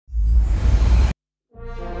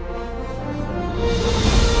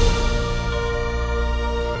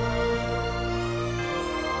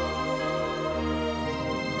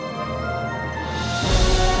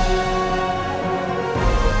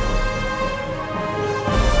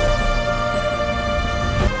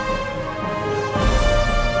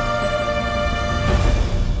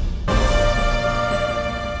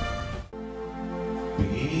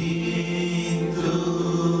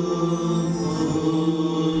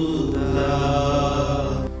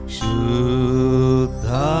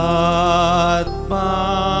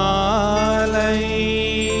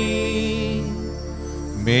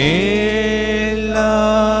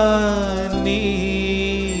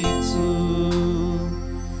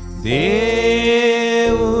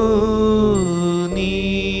దేవుని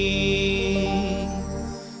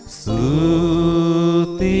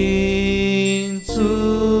స్తుతించు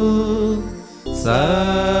సర్వలోకమా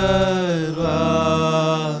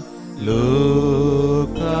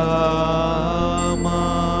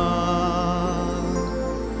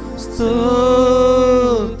స్తుతించు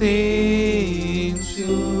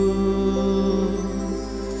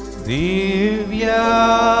దివ్య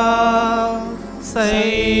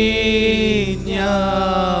సైన్యమా.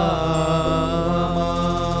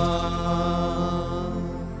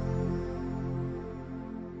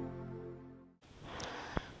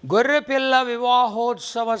 గొర్రెపిల్ల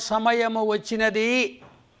వివాహోత్సవ సమయము వచ్చినది.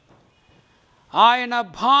 ఆయన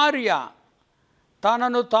భార్య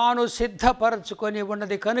తనను తాను సిద్ధపరచుకొని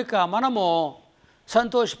ఉన్నది కనుక మనము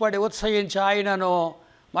సంతోషపడి ఉత్సహించి ఆయనను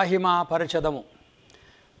మహిమపరచదము.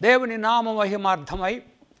 దేవుని నామ మహిమార్థమై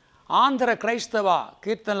ఆంధ్ర క్రైస్తవ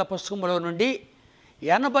కీర్తనల పుస్తకంలో నుండి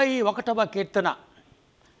 81వ కీర్తన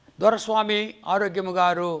దొరస్వామి ఆరోగ్యము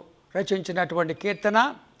గారు రచించినటువంటి కీర్తన,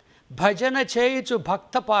 భజన చేయుచు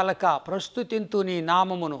భక్త పాలక ప్రస్తుతింతు నీ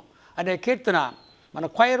నామమును అనే కీర్తన మన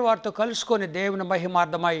క్వైర్ వారితో కలుసుకొని దేవుని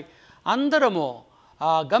మహిమార్థమై అందరము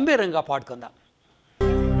గంభీరంగా పాడుకుందాం.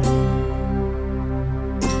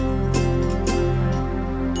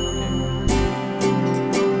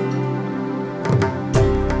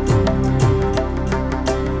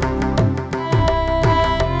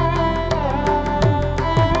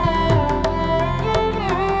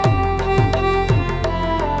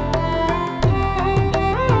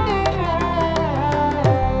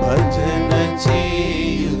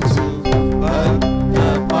 చేయుచు భక్త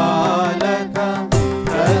పాలక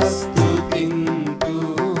ప్రస్తుతించు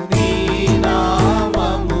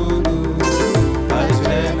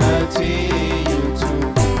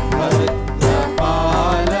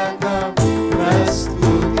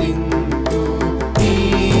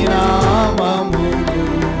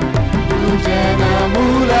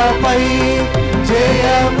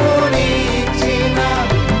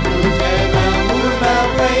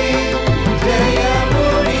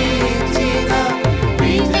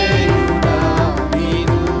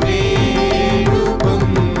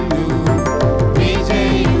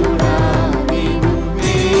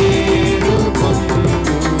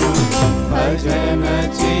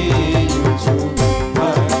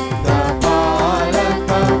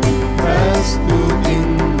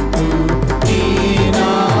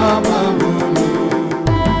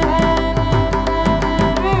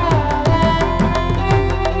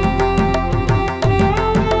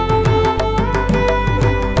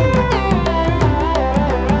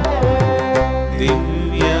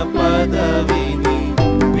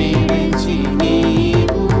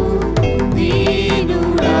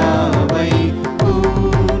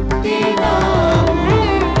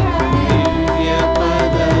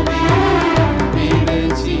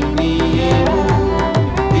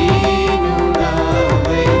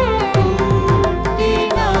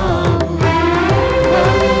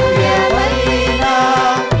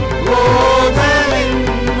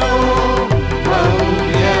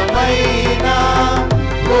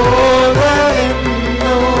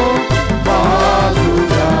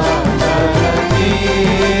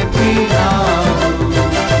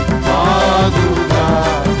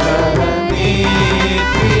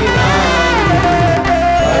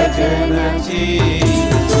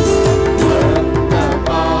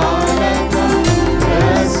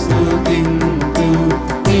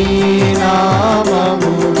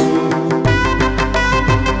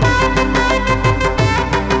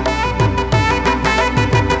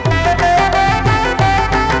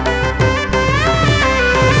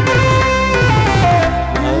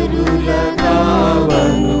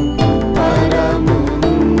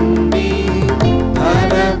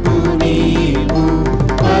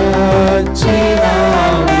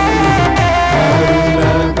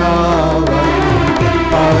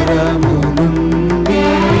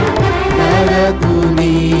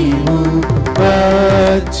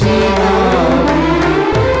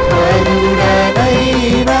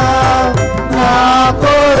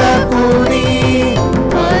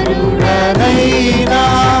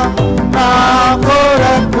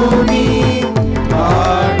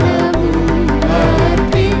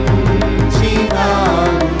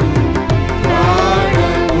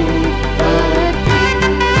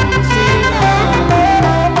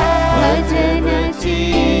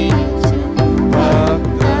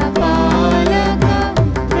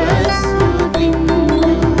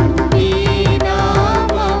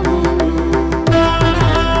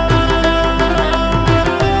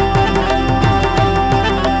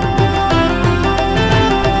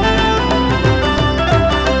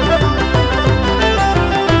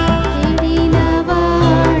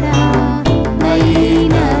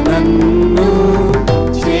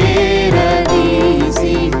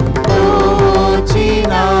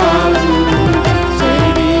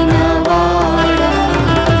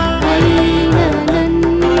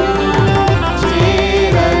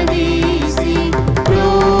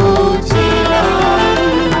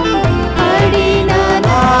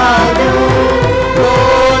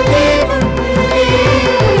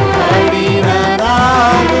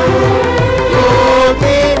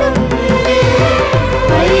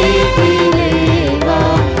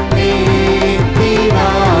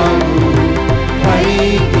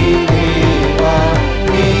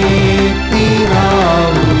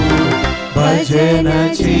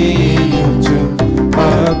చేయుచు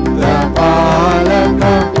భక్త పాలక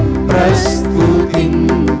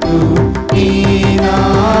ప్రస్తుతింతు నీ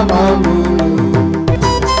నామమును.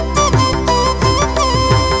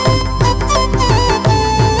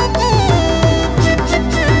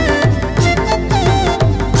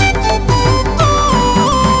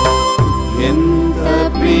 ఎంత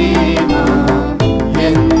ప్రేమ,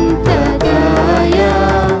 ఎంత దయ,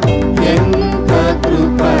 ఎంత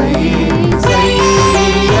కృపయే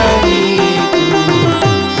యేసయ్యా నీకు.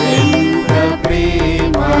 ఎంత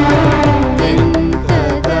ప్రేమ, ఎంత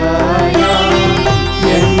దయ,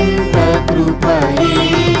 ఎంత కృపయే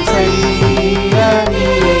యేసయ్యా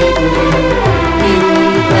నీకు.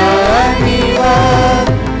 ఇంత నీవా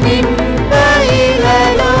ఇంత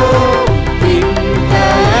ఇలలో, ఇంత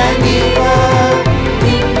నీవా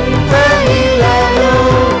ఇంత ఇలలో,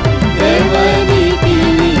 ఎవరికి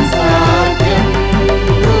సాధ్యం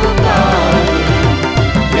కాదు,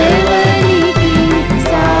 ఎవరికి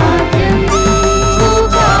సాధ్యం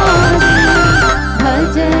కాదు.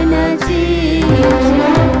 భజన చేయుచు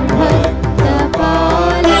భక్త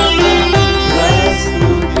పాలక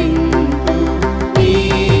ప్రస్తుతింతు నీ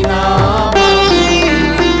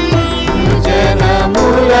నామమును.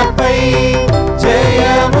 జనములపై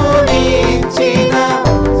జయమునిచ్చిన,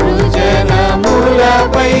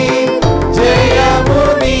 జనములపై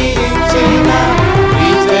జయమునిచ్చిన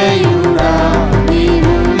విజయుడా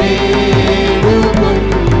నీవు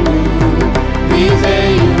వేడుకొందు,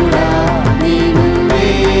 విజయుడా నీవు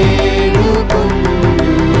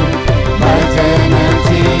వేడుకొందు. భజన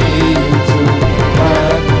చేయుచు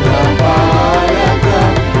భక్త పాలక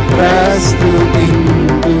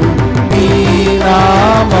ప్రస్తుతింతు నీ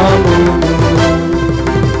నామమును.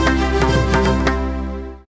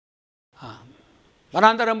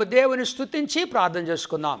 మనందరము దేవుని స్తుతించి ప్రార్థన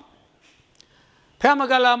చేసుకుందాం.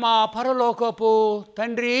 ప్రేమగల మా పరలోకపు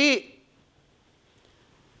తండ్రి,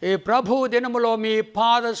 ఈ ప్రభు దినములో మీ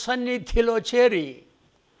పాద సన్నిధిలో చేరి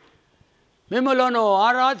మిమ్ములను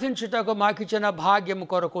ఆరాధించుటకు మాకిచ్చిన భాగ్యం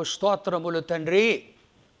కొరకు స్తోత్రములు తండ్రి.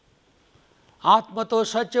 ఆత్మతో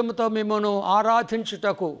సత్యముతో మిమ్మను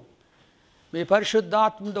ఆరాధించుటకు మీ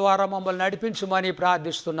పరిశుద్ధాత్మ ద్వారా మమ్మల్ని నడిపించమని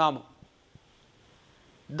ప్రార్థిస్తున్నాము.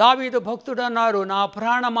 దావీదు భక్తుడు అన్నారు, నా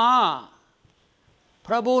ప్రాణమా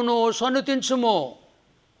ప్రభువును సన్నుతించుము,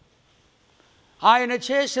 ఆయన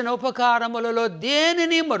చేసిన ఉపకారములలో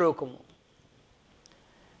దేనిని మరొకము.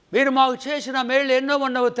 మీరు మాకు చేసిన మేళ్ళు ఎన్నో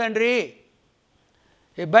ఉన్నవి తండ్రి.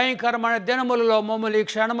 ఈ భయంకరమైన దినములలో మమ్మల్ని ఈ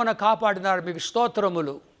క్షణమున కాపాడినారు, మీకు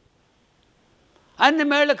స్తోత్రములు. అన్ని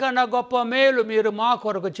మేళ్ళ కన్నా గొప్ప మేలు మీరు మా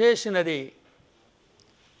కొరకు చేసినది.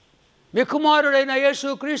 మీ కుమారుడైన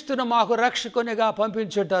యేసుక్రీస్తును మాకు రక్షకునిగా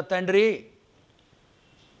పంపించుట తండ్రి.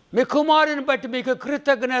 మీ కుమారుని బట్టి మీకు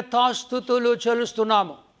కృతజ్ఞతాస్తుతులు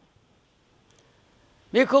చెల్లిస్తున్నాము.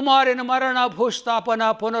 మీ కుమారుని మరణ, భూస్థాపన,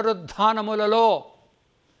 పునరుద్ధానములలో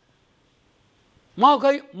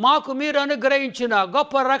మాకు మీరు అనుగ్రహించిన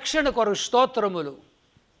గొప్ప రక్షణ కొరకు స్తోత్రములు.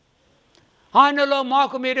 ఆయనలో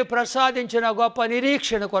మాకు మీరు ప్రసాదించిన గొప్ప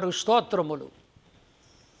నిరీక్షణ కొరకు స్తోత్రములు.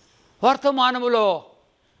 వర్తమానములో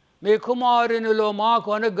మీ కుమారునిలో మాకు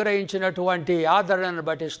అనుగ్రహించినటువంటి ఆదరణను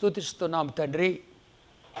బట్టి స్తుతిస్తున్నాం తండ్రి.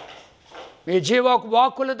 మీ జీవ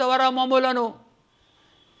వాక్కుల ద్వారా మమ్ములను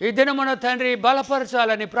ఈ దినమున తండ్రి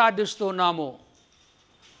బలపరచాలని ప్రార్థిస్తున్నాము.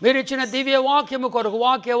 మీరు ఇచ్చిన దివ్య వాక్యము కొరకు,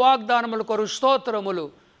 వాక్య వాగ్దానముల కొరకు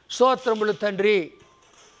స్తోత్రములు తండ్రి.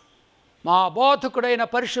 మా బోధకుడైన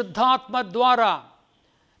పరిశుద్ధాత్మ ద్వారా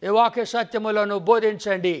ఈ వాక్య సత్యములను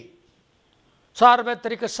బోధించండి.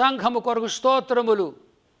 సార్వత్రిక సంఘము కొరకు స్తోత్రములు.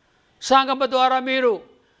 సంఘము ద్వారా మీరు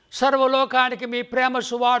సర్వలోకానికి మీ ప్రేమ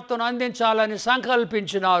సువార్తను అందించాలని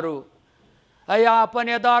సంకల్పించినారు. అయ్యా,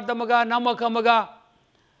 పని యథార్థముగా నమ్మకముగా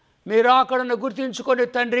మీరు అక్కడను గుర్తించుకొని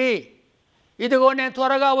తండ్రి, ఇదిగో నేను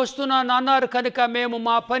త్వరగా వస్తున్నాను అన్నారు కనుక మేము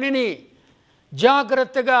మా పనిని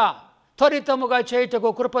జాగ్రత్తగా త్వరితముగా చేయుటకు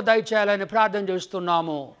కృప దయచేయాలని ప్రార్థన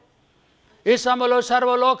చేస్తున్నాము. ఈ సమయంలో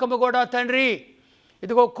సర్వలోకము కూడా తండ్రి,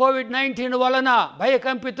 ఇదిగో కోవిడ్-19 వలన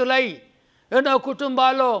భయకంపితులై ఎన్నో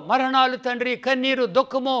కుటుంబాల్లో మరణాలు తండ్రి, కన్నీరు,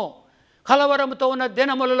 దుఃఖము, కలవరముతో ఉన్న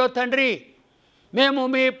దినములలో తండ్రి, మేము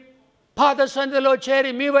మీ పాద సన్నిధిలో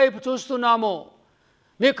చేరి మీ వైపు చూస్తున్నాము.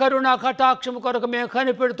 మీ కరుణా కటాక్షము కొరకు మేము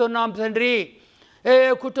కనిపెడుతున్నాం తండ్రి. ఏ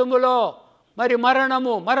కుటుంబంలో మరి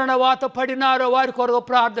మరణవాత పడినారో వారి కొరకు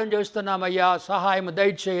ప్రార్థన చేస్తున్నామయ్యా, సహాయం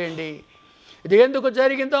దయచేయండి. ఇది ఎందుకు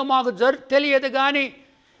జరిగిందో మాకు తెలియదు కానీ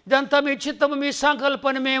ఇదంతా మీ చిత్తము, మీ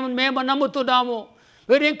సంకల్పని మేము నమ్ముతున్నాము.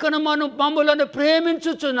 మీరు ఇంకను మమ్మలను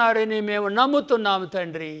ప్రేమించుచున్నారని మేము నమ్ముతున్నాము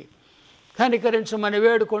తండ్రి. కనికరించమని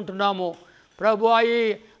వేడుకుంటున్నాము ప్రభు. ఈ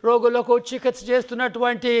రోగులకు చికిత్స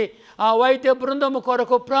చేస్తున్నటువంటి ఆ వైద్య బృందము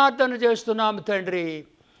కొరకు ప్రార్థన చేస్తున్నాము తండ్రి.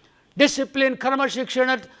 డిసిప్లిన్ క్రమశిక్షణ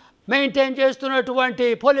మెయింటైన్ చేస్తున్నటువంటి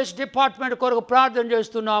పోలీస్ డిపార్ట్మెంట్ కొరకు ప్రార్థన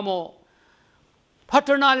చేస్తున్నాము.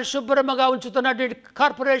 పట్టణాలు శుభ్రంగా ఉంచుతున్నటువంటి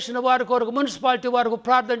కార్పొరేషన్ వారి కొరకు, మున్సిపాలిటీ వరకు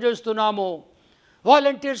ప్రార్థన చేస్తున్నాము.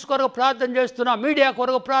 వాలంటీర్స్ కొరకు ప్రార్థన చేస్తున్నాము. మీడియా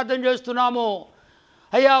కొరకు ప్రార్థన చేస్తున్నాము.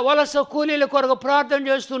 అయ్యా, వలస కూలీల కొరకు ప్రార్థన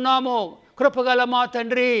చేస్తున్నాము. కృపగల మా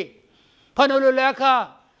తండ్రి, పనులు లేక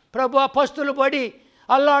ప్రభు పస్తులు పడి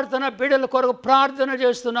అల్లాడుతున్న బిడ్డల కొరకు ప్రార్థన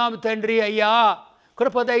చేస్తున్నాము తండ్రి. అయ్యా,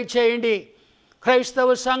 కృప దయచేయండి. క్రైస్తవ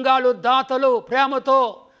సంఘాలు దాతలు ప్రేమతో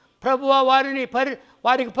ప్రభువా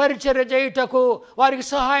వారికి పరిచర్య చేయుటకు, వారికి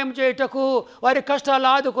సహాయం చేయుటకు, వారి కష్టాలు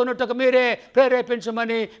ఆదుకొనుటకు మీరే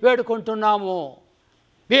ప్రేరేపించమని వేడుకుంటున్నాము.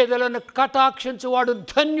 పేదలను కటాక్షించువాడు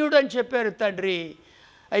ధన్యుడు అని చెప్పారు తండ్రి.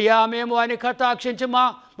 అయ్యా, మేము అని కటాక్షించి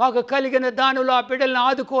మాకు కలిగిన దానిలో ఆ బిడ్డలను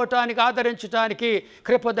ఆదుకోవటానికి, ఆదరించడానికి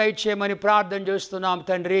కృప దయచేయమని ప్రార్థన చేస్తున్నాం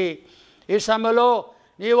తండ్రి. ఈ సమయంలో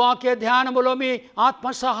నీ వాక్య ధ్యానములో మీ ఆత్మ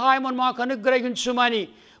సహాయమును మాకు అనుగ్రహించుమని,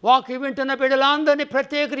 వాక్య వింటున్న బిడ్డలందరినీ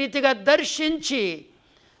ప్రత్యేక రీతిగా దర్శించి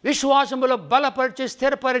విశ్వాసములో బలపరిచి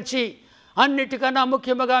స్థిరపరిచి, అన్నిటికన్నా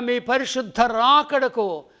ముఖ్యముగా మీ పరిశుద్ధ రాకడకు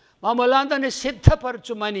మమ్మల్ని అందరినీ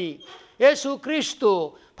సిద్ధపరచుమని యేసుక్రీస్తు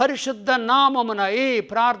పరిశుద్ధ నామమున ఈ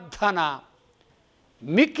ప్రార్థన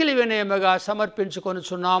మిక్కిలి వినయముగా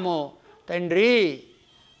సమర్పించుకొనుచున్నాము తండ్రి.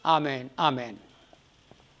 Amen, amen.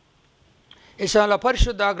 ఈ సమయంలో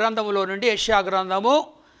పరిశుద్ధ గ్రంథములో నుండి యెషయా గ్రంథము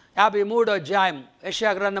 53వ అధ్యాయం.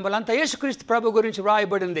 యెషయా గ్రంథములంతా యేసుక్రీస్తు ప్రభు గురించి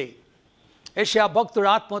వ్రాయబడింది. యెషయా భక్తుడు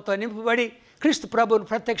ఆత్మతో నింపబడి క్రీస్తు ప్రభువును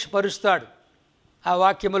ప్రత్యక్షపరుస్తాడు. ఆ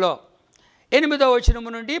వాక్యములో 8వ వచనము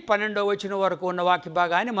నుండి 12వ వచనం వరకు ఉన్న వాక్య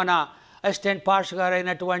భాగాన్ని మన అసిస్టెంట్ పాస్టర్ గారు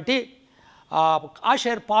అయినటువంటి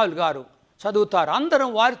ఆషర్ పాల్ గారు చదువుతారు. అందరం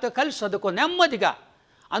వారితో కలిసి చదువుకొని నెమ్మదిగా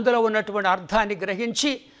అందులో ఉన్నటువంటి అర్థాన్ని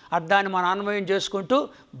గ్రహించి అర్థాన్ని మనం అన్వయం చేసుకుంటూ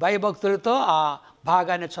భయభక్తులతో ఆ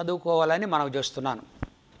భాగాన్ని చదువుకోవాలని మనం చేస్తున్నాను.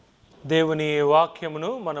 దేవుని వాక్యమును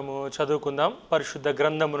మనము చదువుకుందాం. పరిశుద్ధ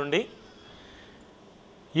గ్రంథము నుండి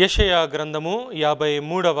యెషయా గ్రంథము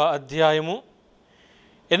 53వ అధ్యాయము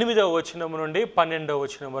 8వ వచనము నుండి 12వ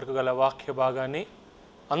వచనం వరకు గల వాక్య భాగాన్ని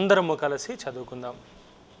అందరము కలిసి చదువుకుందాం.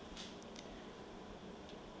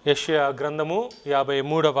 యెషయా గ్రంథము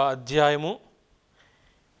 53వ అధ్యాయము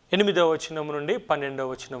 8వ వచనము నుండి 12వ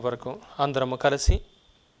వచనం వరకు అందరము కలిసి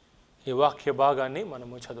ఈ వాక్య భాగాన్ని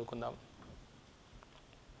మనము చదువుకుందాం.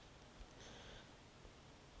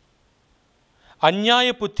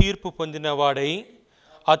 అన్యాయపు తీర్పు పొందినవాడై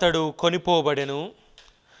అతడు కొనిపోబడెను.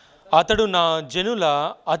 అతడు నా జనుల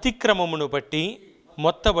అతిక్రమమును బట్టి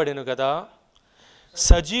మొత్తబడెను గదా.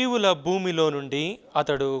 సజీవుల భూమిలో నుండి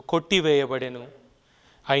అతడు కొట్టివేయబడెను.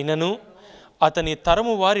 అయినను అతని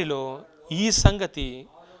తరము వారిలో ఈ సంగతి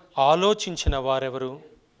ఆలోచించిన వారెవరు?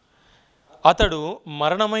 అతడు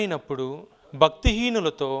మరణమైనప్పుడు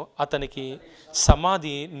భక్తిహీనులతో అతనికి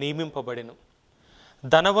సమాధి నియమింపబడెను.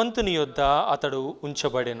 ధనవంతుని యొద్ద అతడు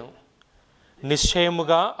ఉంచబడెను.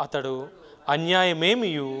 నిశ్చయముగా అతడు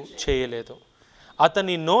అన్యాయమేమియూ చేయలేదు.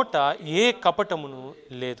 అతని నోట ఏ కపటమును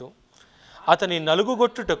లేదు. అతని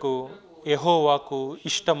నలుగుగొట్టుటకు యెహోవాకు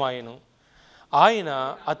ఇష్టమాయెను. ఆయన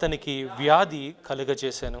అతనికి వ్యాధి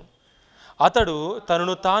కలుగజేసెను. అతడు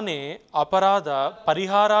తనను తానే అపరాధ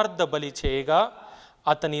పరిహారార్థ బలి చేయగా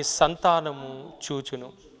అతని సంతానము చూచును.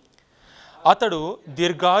 అతడు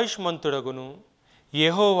దీర్ఘాయుష్మంతుడగును.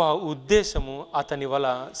 యెహోవా ఉద్దేశము అతని వల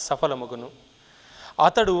సఫలమగును.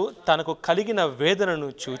 అతడు తనకు కలిగిన వేదనను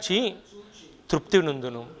చూచి తృప్తి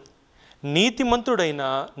నొందును. నీతిమంతుడైన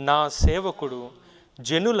నా సేవకుడు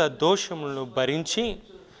జనుల దోషములను భరించి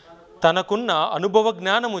తనకున్న అనుభవ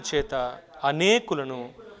జ్ఞానము చేత అనేకులను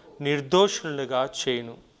నిర్దోషులుగా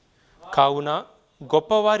చేయును. కావున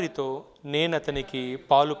గొప్పవారితో నేనతనికి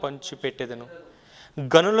పాలు పంచి పెట్టెదను.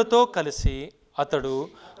 గనులతో కలిసి అతడు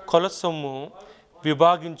కొలసొమ్ము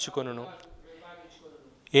విభాగించుకొనును.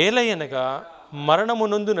 ఏలయనగా మరణము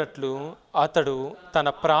నొందునట్లు అతడు తన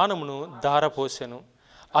ప్రాణమును ధారపోసెను.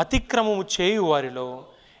 అతిక్రమము చేయు వారిలో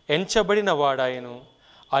ఎంచబడిన వాడాయను.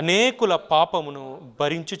 అనేకుల పాపమును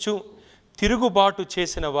భరించుచు తిరుగుబాటు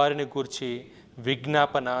చేసిన వారిని గూర్చి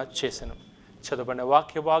విజ్ఞాపన చేసెను. చదవబడిన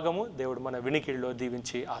వాక్య భాగము దేవుడు మన వినికిడిలో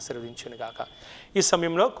దీవించి ఆశీర్వదించును గాక. ఈ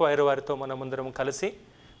సమయంలో క్వైర్ వారితో మనమందరం కలిసి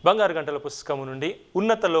బంగారు గంటల పుస్తకము నుండి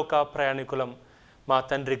ఉన్నత లోక ప్రయాణికులం మా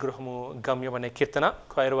తండ్రి గృహము గమ్యం అనే కీర్తన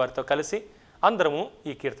క్వైర్ వారితో కలిసి అందరము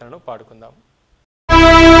ఈ కీర్తనను పాడుకుందాం.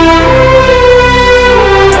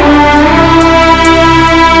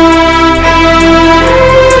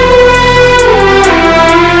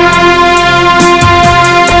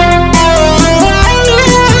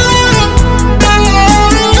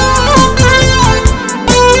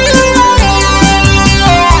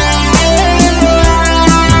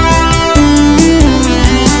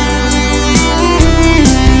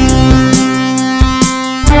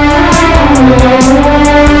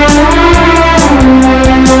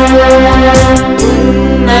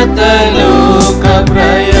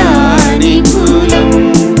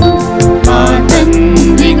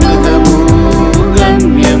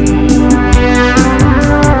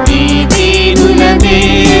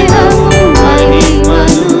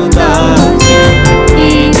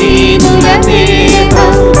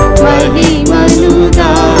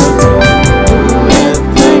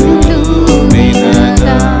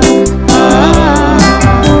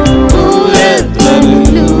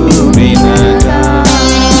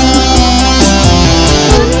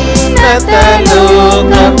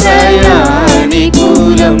 ఉన్నతలోక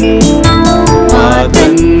ప్రయాణికులం మా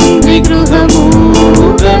తండ్రి గృహము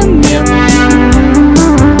గమ్యం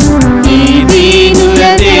ఈ దీనుల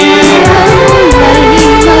దేహం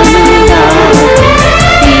మహిమనుగా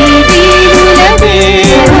ఈ దీనుల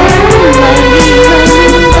దేహం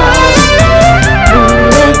మహిమనుగా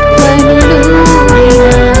పూరధ్వనులు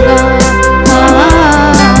వినగా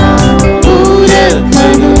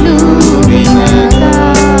పూరధ్వనులు వినగా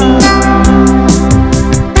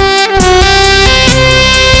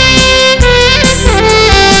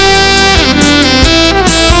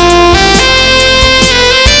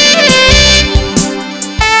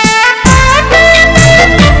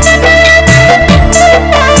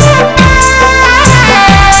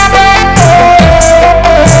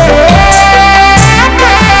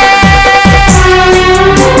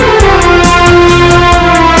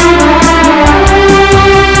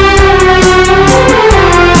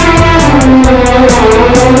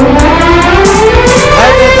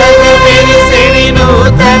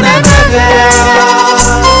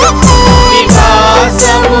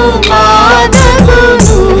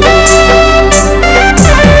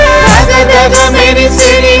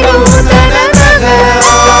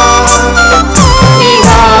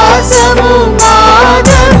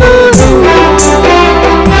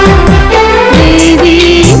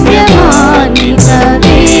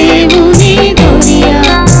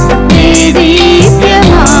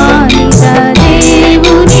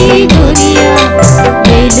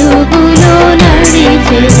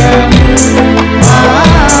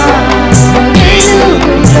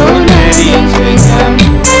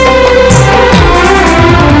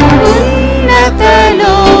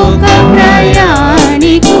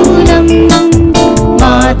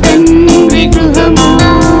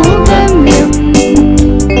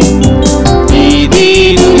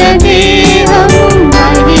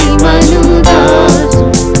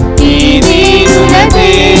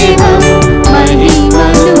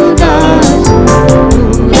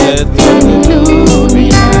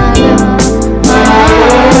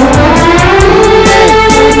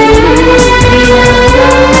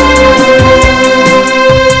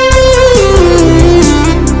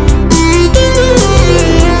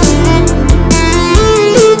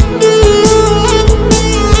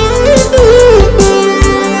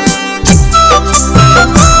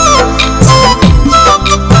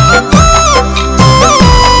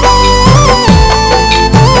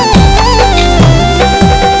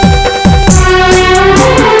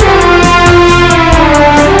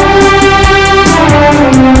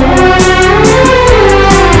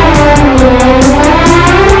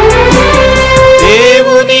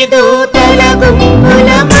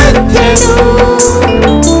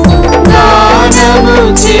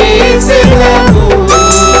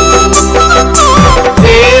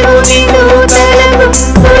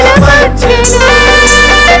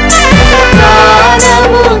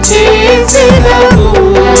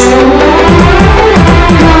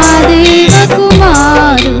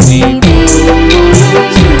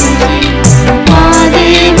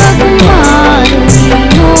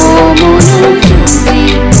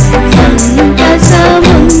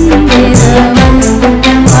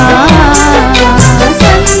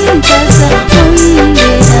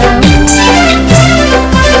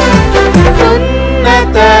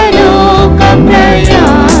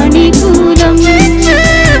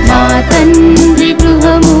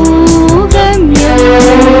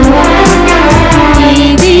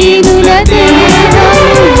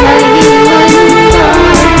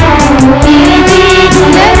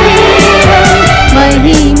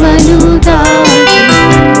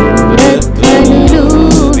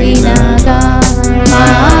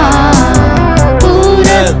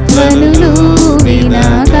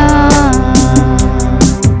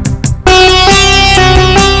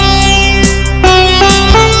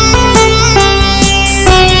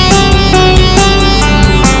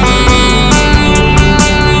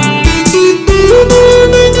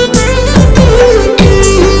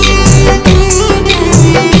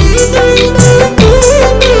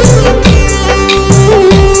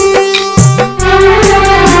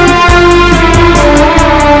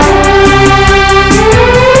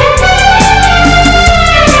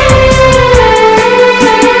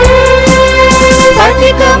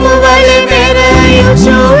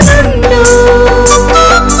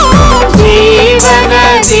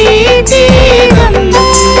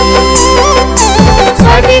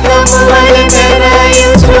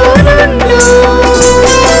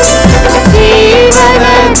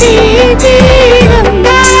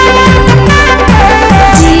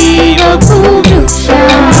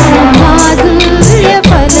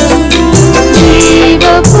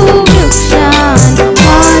జీవపు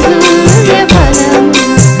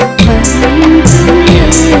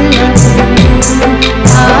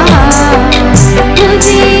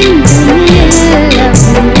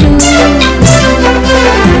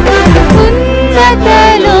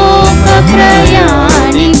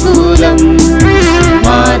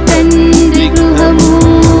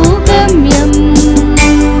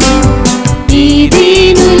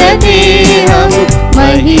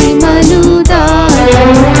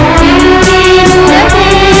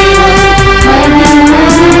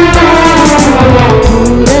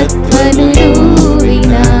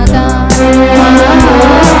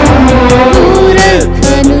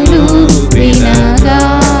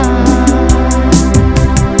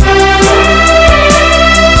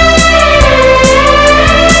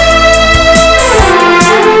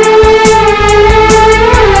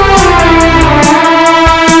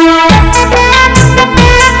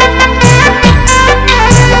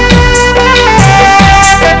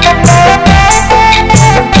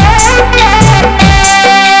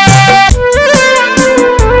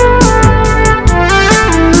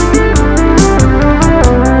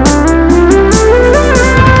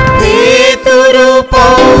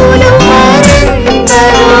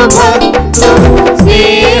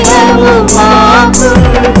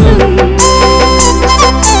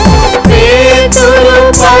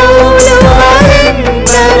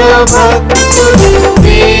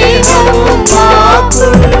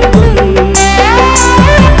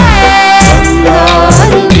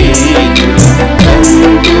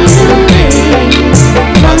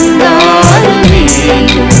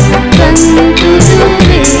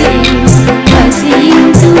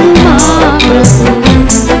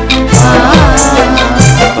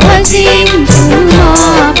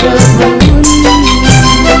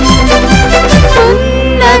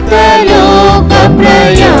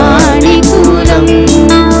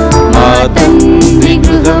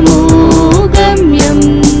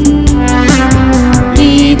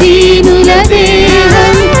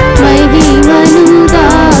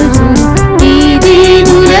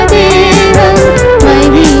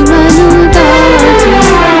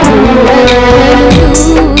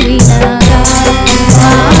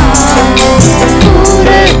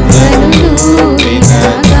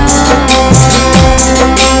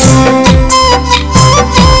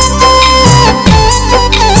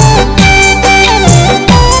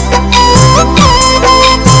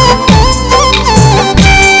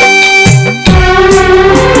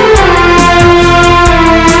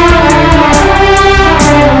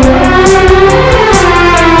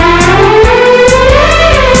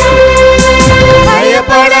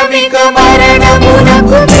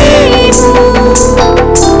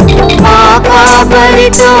కాపరి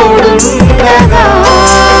తోడుండగా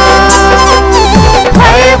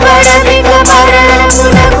భయపడమిక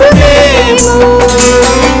మరణమునకు మేము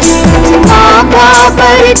మా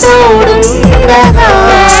కాపరి తోడుండగా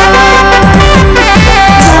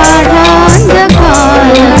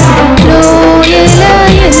గాఢాంధకారంలో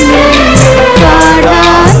ఎలయెందు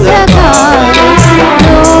గాఢాంధకారంలో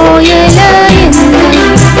ఎలయెందు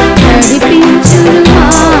నడిపించును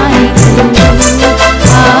మానితుడు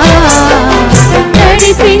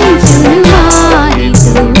నడిపించును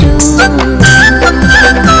మానితుడు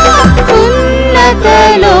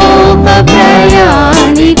ఉన్నతలోక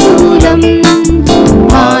ప్రయాణికులం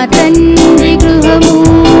మా తండ్రి గృహము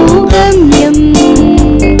గమ్యం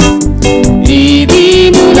ఈ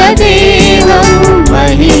దీనుల దేహము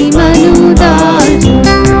మహిమను దాల్చు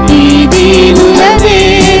ఈ దీనుల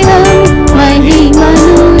దేహము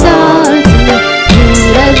మహిమను దాల్చు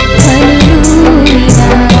ఊరధ్వనులు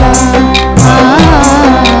వినగా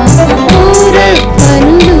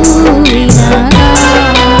ఊరధ్వనులు వినగా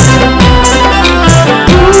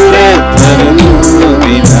ఊరధ్వనులు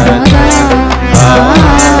వినగా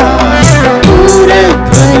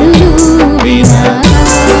ఊరధ్వనులు వినగా.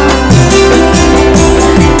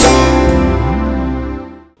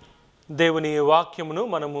 దేవుని వాక్యమును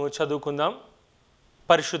మనము చదువుకుందాం.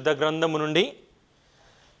 పరిశుద్ధ గ్రంథము నుండి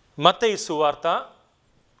మత్తయి సువార్త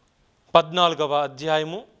 14వ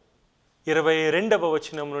అధ్యాయము 22వ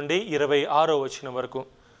వచనం నుండి 26వ వచనం వరకు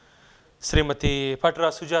శ్రీమతి పట్రా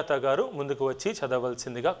సుజాత గారు ముందుకు వచ్చి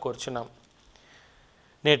చదవలసిందిగా కోరుచున్నాం.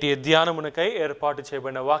 నేటి ధ్యానమునకై ఏర్పాటు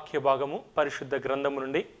చేయబడిన వాక్య భాగము పరిశుద్ధ గ్రంథము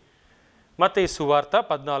నుండి మత్తయి సువార్త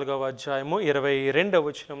 14వ అధ్యాయము 22వ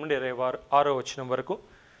వచనం నుండి 26వ వచనం వరకు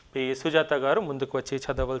పి సుజాత గారు ముందుకు వచ్చి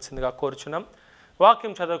చదవలసిందిగా కోరుచున్నాం.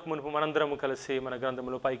 వాక్యం చదవక మునుపు మనందరము కలిసి మన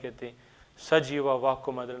గ్రంథములు పైకెత్తి సజీవ వాక్కు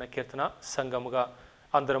మొదలైన కీర్తన సంగముగా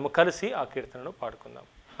అందరము కలిసి ఆ కీర్తనను పాడుకుందాం.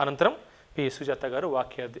 అనంతరం పి సుజాత గారు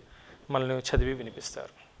వాక్య మనల్ని చదివి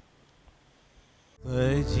వినిపిస్తారు.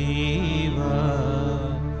 సజీవ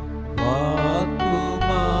వాక్కు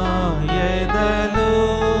మాయదలో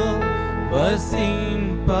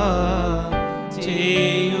వసింప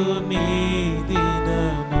చేయుమి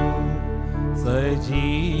దినము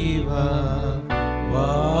సజీవ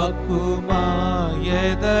వాక్కు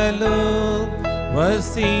మాయదలో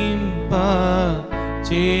వసింప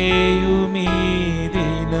చేయుమి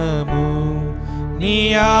దినము నీ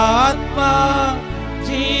ఆత్మ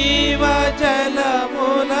జీవ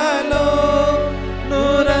జలములలో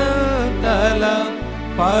నురంతల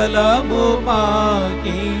ఫలము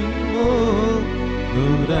మాకిమ్ము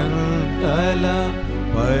నురంతల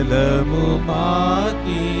ఫలము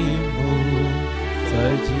మాకిమ్ము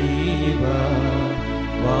సజీవ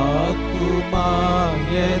వాక్కు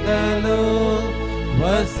మాయదలో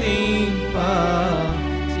వసింప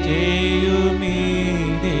చేయుమి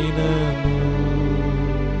దినము.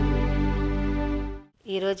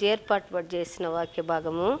 ఈరోజు ఏర్పాటు చేసిన వాక్య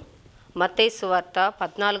భాగము మత్తయి సువార్త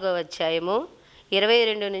 14వ అధ్యాయము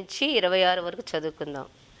 22 నుంచి 26 వరకు చదువుకుందాం.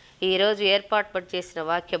 ఈరోజు ఏర్పాటు చేసిన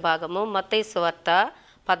వాక్య భాగము మత్తయి సువార్త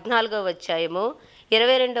 14వ అధ్యాయము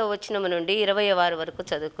 22వ వచనము నుండి 26 వరకు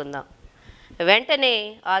చదువుకుందాం. వెంటనే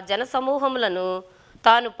ఆ జనసమూహములను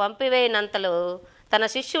తాను పంపివేయనంతలో తన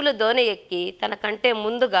శిష్యులు దోణి ఎక్కి తన కంటే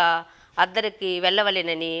ముందుగా అద్దరికి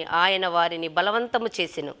వెళ్ళవలెనని ఆయన వారిని బలవంతము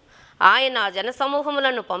చేసెను. ఆయన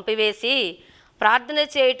జనసమూహములను పంపివేసి ప్రార్థన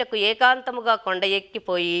చేయుటకు ఏకాంతముగా కొండ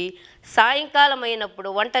ఎక్కిపోయి సాయంకాలం అయినప్పుడు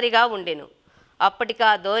ఒంటరిగా ఉండెను. అప్పటికా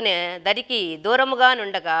దోణె దరికి దూరముగా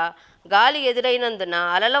నుండగా గాలి ఎదురైనందున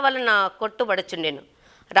అలల వలన కొట్టుబడుచుండెను.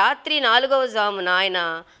 రాత్రి 4వ జామున ఆయన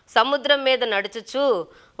సముద్రం మీద నడుచుచు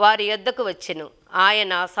వారి యొద్దకు వచ్చెను.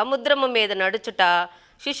 ఆయన సముద్రము మీద నడుచుట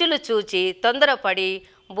శిష్యులు చూచి తొందరపడి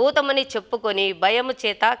భూతమని చెప్పుకొని భయము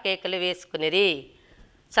చేత కేకలు వేసుకునిరి.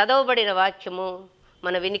 చదవబడిన వాక్యము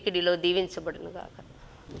మన వినికిడిలో దీవించబడునుగాక.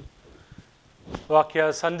 వాక్య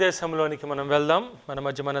సందేశంలోనికి మనం వెళ్దాం. మన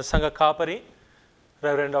మధ్య మన సంఘ కాపరి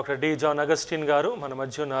reverend doctor D John Augustine గారు మన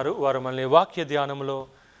మధ్య ఉన్నారు. వారు మనల్ని వాక్య ధ్యానంలో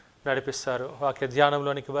నడిపిస్తారు. వాక్య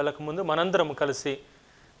ధ్యానంలోనికి వెళ్ళకముందు మనందరం కలిసి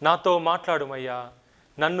నాతో మాట్లాడుమయ్యా,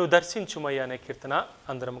 నన్ను దర్శించుమయ్యా అనే కీర్తన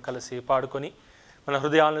అందరం కలిసి పాడుకొని మన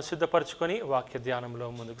హృదయాలను సిద్ధపరచుకొని వాక్య ధ్యానంలో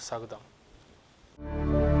ముందుకు సాగుదాం.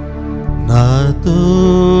 నాతో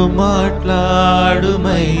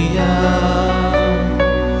మాట్లాడుమయ్యా,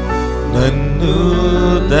 నన్ను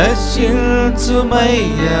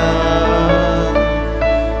దర్శించుమయ్యా,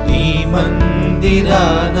 నీ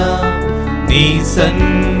మందిరాన నీ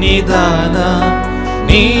సన్నిధాన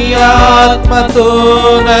నీ ఆత్మతో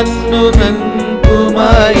నన్ను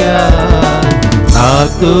నంపుమయ్యా,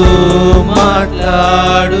 నాతో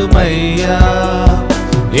మాట్లాడుమయ్యా,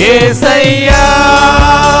 యేసయ్యా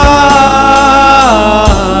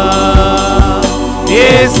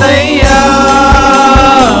యేసయ్యా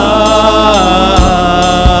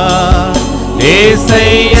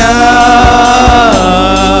యేసయ్యా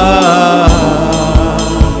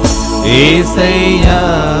యేసయ్యా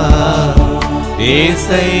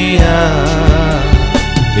యేసయ్యా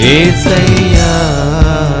యేసయ్యా.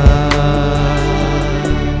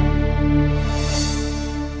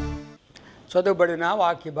 చదువుబడిన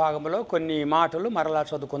వాక్య భాగంలో కొన్ని మాటలు మరలా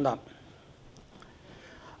చదువుకుందాం.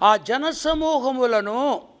 ఆ జనసమూహములను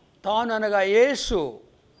తాననగా యేసు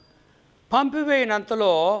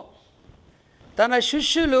పంపివేయినంతలో తన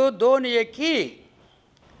శిష్యులు దోణి ఎక్కి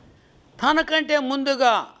తనకంటే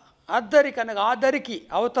ముందుగా ఆదరికి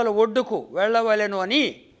అవతల ఒడ్డుకు వెళ్ళవలెను అని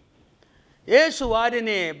యేసు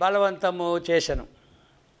వారిని బలవంతము చేసెను.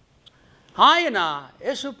 ఆయన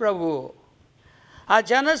యేసు ప్రభు ఆ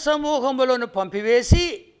జనసమూహములను పంపివేసి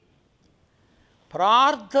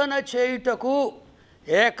ప్రార్థన చేయుటకు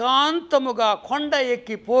ఏకాంతముగా కొండ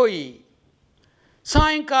ఎక్కిపోయి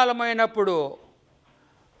సాయంకాలమైనప్పుడు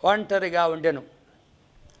ఒంటరిగా ఉండెను.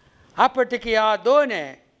 అప్పటికి ఆ దోణె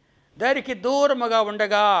దానికి దూరముగా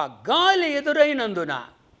ఉండగా గాలి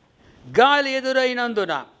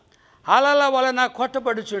ఎదురైనందున అలల వలన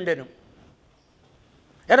కొట్టబడుచుండెను.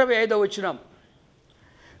 25వ వచనం.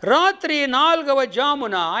 రాత్రి 4వ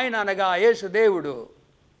జామున ఆయన అనగా యేసు దేవుడు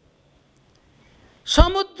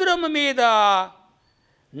సముద్రము మీద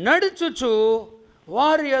నడుచుచు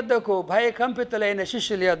వారి యొద్దకు భయకంపితులైన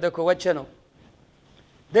శిష్యుల యొద్దకు వచ్చెను.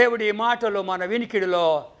 దేవుడి మాటలు మన వినికిడిలో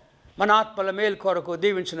మన ఆత్మల మేలు కొరకు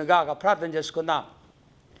దీవించునుగాక. ప్రార్థన చేసుకుందాం.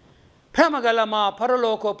 ప్రేమగల మా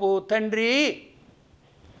పరలోకపు తండ్రి,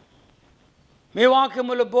 మీ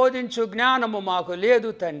వాక్యములు బోధించు జ్ఞానము మాకు లేదు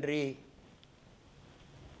తండ్రి.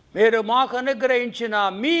 మీరు మాకు అనుగ్రహించిన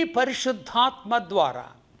మీ పరిశుద్ధాత్మ ద్వారా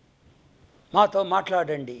మాతో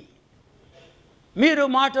మాట్లాడండి. మీరు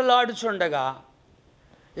మాట్లాడుచుండగా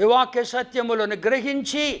ఈ వాక్య సత్యములను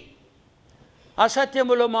గ్రహించి ఆ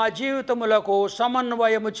సత్యములు మా జీవితములకు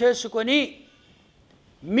సమన్వయము చేసుకొని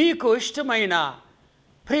మీకు ఇష్టమైన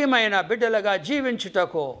ప్రియమైన బిడ్డలుగా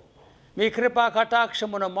జీవించుటకు మీ కృపా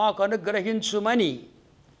కటాక్షమును మాకు అనుగ్రహించుమని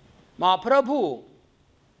మా ప్రభు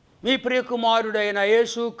మీ ప్రియకుమారుడైన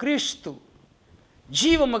యేసు క్రీస్తు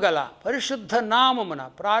జీవము గల పరిశుద్ధ నామమున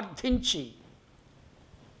ప్రార్థించి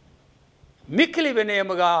మిక్కిలి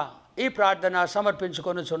వినయముగా ఈ ప్రార్థన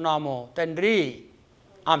సమర్పించుకొనుచున్నాము తండ్రి.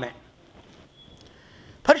 ఆమేన్.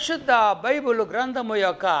 పరిశుద్ధ బైబిల్ గ్రంథము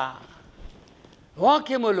యొక్క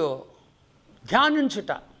వాక్యములు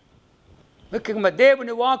ధ్యానించుట, ముఖ్యంగా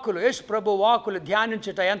దేవుని వాక్కులు, యేసు ప్రభు వాక్కులు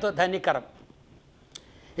ధ్యానించుట ఎంతో ధన్యకరం.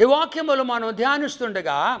 ఈ వాక్యములు మనం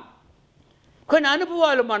ధ్యానిస్తుండగా కొన్ని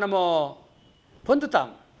అనుభవాలు మనము పొందుతాం.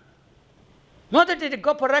 మొదటిది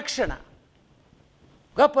గొప్ప రక్షణ.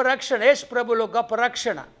 యేసు ప్రభులో గొప్ప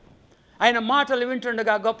రక్షణ. ఆయన మాటలు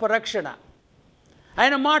వింటుండగా గొప్ప రక్షణ.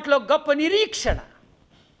 ఆయన మాటలో గొప్ప నిరీక్షణ.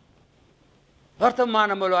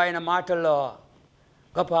 వర్తమానములో ఆయన మాటల్లో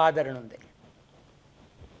గొప్ప ఆదరణ ఉంది.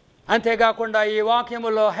 అంతేకాకుండా ఈ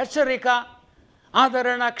వాక్యములో హెచ్చరిక,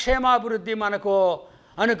 ఆదరణ, క్షేమాభివృద్ధి మనకు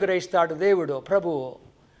అనుగ్రహిస్తాడు దేవుడు, ప్రభువు,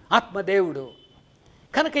 ఆత్మదేవుడు.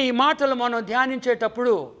 కనుక ఈ మాటలు మనం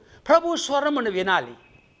ధ్యానించేటప్పుడు ప్రభు స్వరమును వినాలి.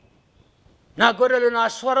 నా గొర్రెలు నా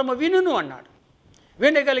స్వరము వినును అన్నాడు.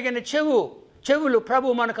 వినగలిగిన చెవులు ప్రభు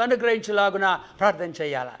మనకు అనుగ్రహించలాగున ప్రార్థన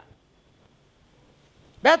చేయాలి.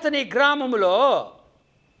 బేతనీ గ్రామములో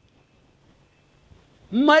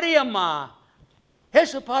మరియమ్మ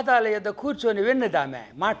యేసు పాదాల యొద్ద కూర్చొని విన్నదామె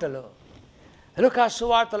మాటలు. లూకా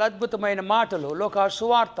సువార్తలు అద్భుతమైన మాటలు. లూకా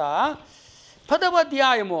సువార్త 10వ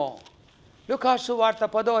అధ్యాయము. లూకా సువార్త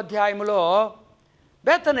 10వ అధ్యాయములో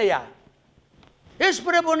బేతనయ్య యేసు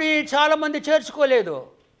ప్రభుని చాలామంది చేర్చుకోలేదు.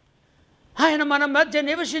 ఆయన మన మధ్య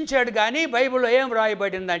నివసించాడు. కానీ బైబిల్లో ఏం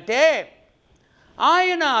రాయబడిందంటే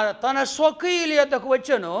ఆయన తన స్వకీయుల యొద్దకు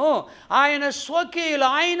వచ్చెను, ఆయన స్వకీయులు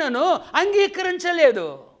ఆయనను అంగీకరించలేదు.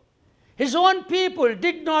 His own people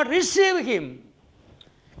did not receive him.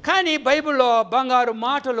 కానీ బైబిల్లో బంగారు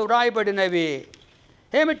మాటలు రాయబడినవి.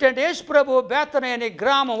 ఏమిటంటే యేసు ప్రభు బేతనీ అనే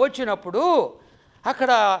గ్రామం వచ్చినప్పుడు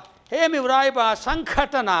అక్కడ ఏమి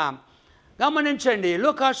సంఘటన గమనించండి.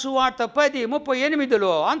 లూకా సువార్త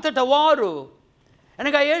 10:38 అంతటా వారు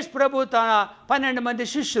అనగా యేసు ప్రభు తన 12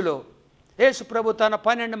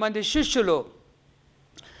 మంది శిష్యులు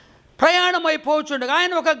ప్రయాణమైపోచుండగా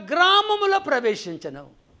ఆయన ఒక గ్రామములో ప్రవేశించను.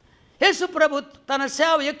 యేసు ప్రభు తన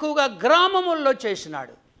సేవ ఎక్కువగా గ్రామముల్లో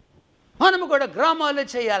చేసినాడు. మనము కూడా గ్రామాల్లో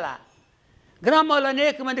చేయాలా? గ్రామాల్లో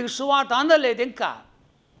అనేక మందికి సువార్త అందలేదు. ఇంకా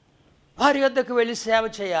వారి వద్దకు వెళ్ళి సేవ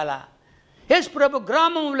చేయాలా? యేసు ప్రభు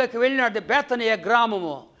గ్రామంలోకి వెళ్ళినాడు, బేతనియ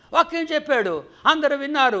గ్రామము. వాక్యం చెప్పాడు, అందరూ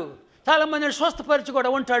విన్నారు. చాలామందిని స్వస్థపరిచి కూడా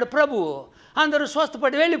ఉంటాడు ప్రభువు. అందరూ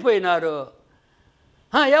స్వస్థపడి వెళ్ళిపోయినారు.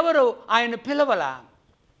 ఎవరు ఆయన పిలవల.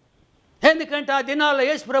 ఎందుకంటే ఆ దినాల్లో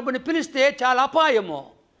యేసు ప్రభుని పిలిస్తే చాలా అపాయము.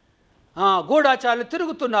 గూఢాచారులు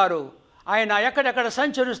తిరుగుతున్నారు, ఆయన ఎక్కడెక్కడ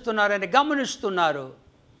సంచరిస్తున్నారని గమనిస్తున్నారు.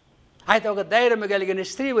 అయితే ఒక ధైర్యం కలిగిన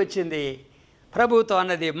స్త్రీ వచ్చింది, ప్రభుతో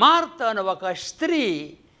అన్నది. మార్త అను ఒక స్త్రీ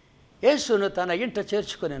యేసును తన ఇంట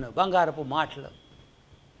చేర్చుకునేను. బంగారపు మాటలు.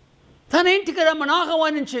 తన ఇంటికి రమ్మని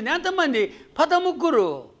ఆహ్వానించింది. ఎంతమంది? 13.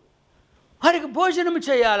 వారికి భోజనం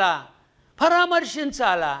చేయాలా,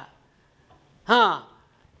 పరామర్శించాలా.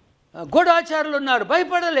 గూఢాచారులు ఉన్నారు,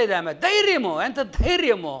 భయపడలేదు ఆమె. ధైర్యము, ఎంత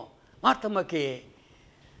ధైర్యము మార్తమ్మకి.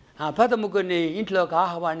 13 ఇంట్లోకి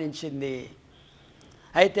ఆహ్వానించింది.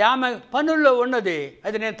 అయితే ఆమె పనుల్లో ఉన్నది,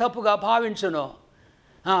 అది నేను తప్పుగా భావించును.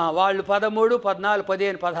 వాళ్ళు 13, 14,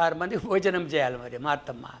 15, 16 మందికి భోజనం చేయాలి. మరి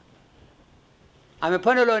మార్తమ్మ ఆమె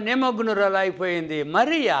పనిలో నిమగ్నురాలు అయిపోయింది.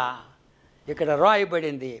 మరియా ఇక్కడ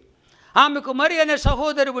రాయబడింది. ఆమెకు మరి అనే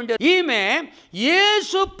సహోదరి ఉండే. ఈమె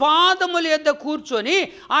యేసు పాదముల యొద్ద కూర్చొని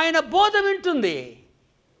ఆయన బోధ వింటుంది.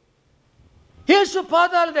 యేసు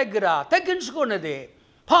పాదాల దగ్గర తగ్గించుకున్నది.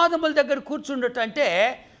 పాదముల దగ్గర కూర్చుండటంటే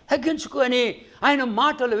తగ్గించుకొని ఆయన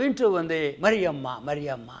మాటలు వింటూ ఉంది. మరియమ్మ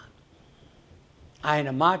మరియమ్మ ఆయన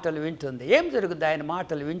మాటలు వింటుంది. ఏం జరుగుతుంది ఆయన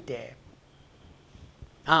మాటలు వింటే?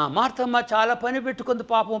 మార్తమ్మ చాలా పని పెట్టుకుంది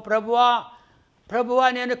పాపం. ప్రభువా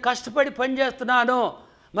నేను కష్టపడి పని చేస్తున్నాను,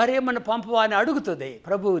 మరియమ్మను పంపవా అని అడుగుతుంది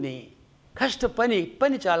ప్రభువుని.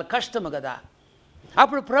 పని చాలా కష్టము కదా.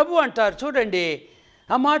 అప్పుడు ప్రభు అంటారు చూడండి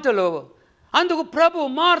ఆ మాటలు. అందుకు ప్రభు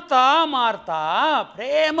మార్తా మార్తా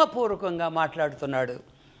ప్రేమపూర్వకంగా మాట్లాడుతున్నాడు.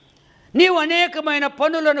 నీవు అనేకమైన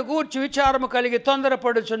పనులను గూర్చి విచారము కలిగి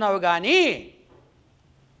తొందరపడుచున్నావు, కానీ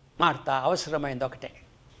మార్తా అవసరమైంది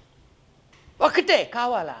ఒకటే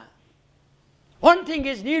కావాలా. One thing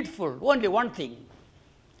is needful, only one thing.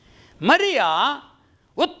 Mariya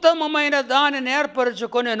ఉత్తమమైన దానిని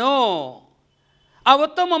ఏర్పరచుకొనెను, ఆ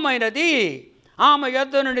ఉత్తమమైనది ఆమె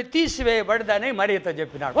యొద్ద నుండి తీసివేయబడదని మరియతో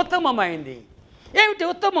చెప్పినాడు. ఉత్తమమైంది ఏమిటి?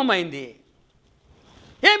 ఉత్తమమైంది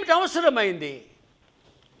ఏమిటి? అవసరమైంది.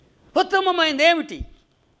 ఉత్తమమైంది ఏమిటి?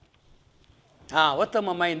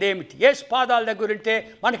 ఉత్తమమైంది ఏమిటి? యేసు పాదాల దగ్గర ఉంటే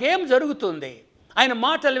మనకి ఏం జరుగుతుంది? ఆయన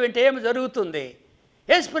మాటలు వింటే ఏమి జరుగుతుంది?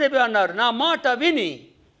 యేసు ప్రభువు అన్నారు, నా మాట విని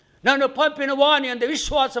నన్ను పంపిన వాని అందు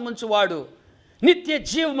విశ్వాసం ఉంచువాడు నిత్య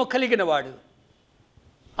జీవము కలిగినవాడు.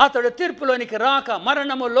 అతడు తీర్పులోనికి రాక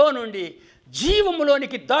మరణములో నుండి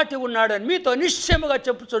జీవములోనికి దాటి ఉన్నాడని మీతో నిశ్చయముగా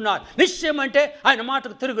చెప్పుచున్నాను. నిశ్చయం అంటే ఆయన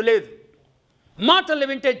మాటకు తిరుగులేదు. మాటలు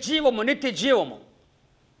వింటే జీవము, నిత్య జీవము.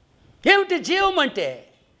 ఏమిటి జీవం అంటే?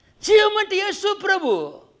 జీవం అంటే యేసు ప్రభు.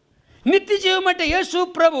 నిత్య జీవం అంటే యేసు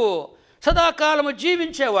ప్రభు, సదాకాలము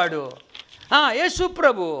జీవించేవాడు యేసు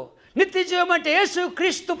ప్రభు. నిత్య జీవం అంటే యేసు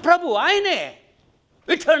క్రీస్తు ప్రభు, ఆయనే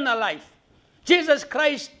eternal life. Jesus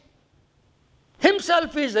Christ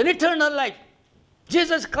himself is an eternal life.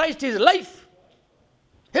 Jesus Christ is life.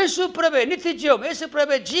 యేసు ప్రభే నిత్య జీవం, యేసు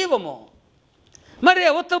ప్రభే జీవము. మరి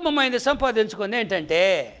ఉత్తమమైనది సంపాదించుకుంది ఏంటంటే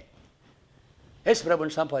యేసు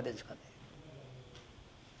ప్రభుని సంపాదించుకుంది.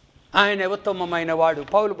 ఆయన ఉత్తమమైన వాడు.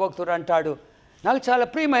 పౌలు భక్తుడు అంటాడు, నాకు చాలా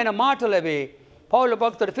ప్రియమైన మాటలు అవి. పౌలు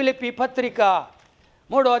భక్తుడు ఫిలిప్పీ పత్రిక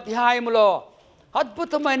 3వ అధ్యాయంలో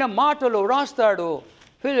అద్భుతమైన మాటలు రాస్తాడు.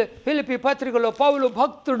 ఫిలిప్పీ పత్రికలో పౌలు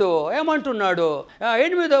భక్తుడు ఏమంటున్నాడు?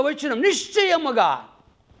 8వ వచనం, నిశ్చయముగా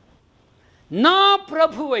నా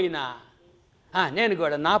ప్రభువైన, నేను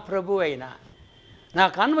కూడా నా ప్రభువైన,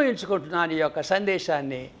 నాకు అన్వయించుకుంటున్నాను ఈ యొక్క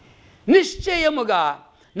సందేశాన్ని. నిశ్చయముగా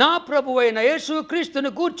నా ప్రభువైన యేసు క్రీస్తుని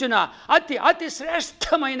గూర్చిన అతి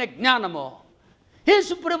శ్రేష్టమైన జ్ఞానము.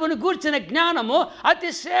 యేసు ప్రభుని గూర్చిన జ్ఞానము అతి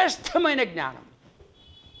శ్రేష్టమైన జ్ఞానం.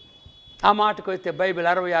 ఆ మాటకు వస్తే బైబిల్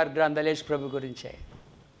 66 గ్రంథాలు యేసు ప్రభు గురించే.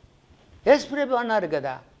 యేసు ప్రభు అన్నారు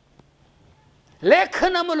కదా,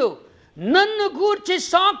 లేఖనములు నన్ను గూర్చి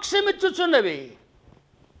సాక్ష్యమిచ్చుచున్నవి.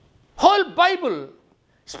 Whole Bible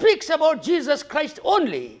speaks about Jesus Christ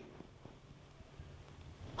only.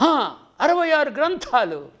 66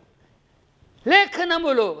 గ్రంథాలు,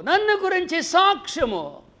 లేఖనములు నన్ను గురించి సాక్ష్యము.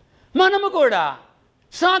 మనము కూడా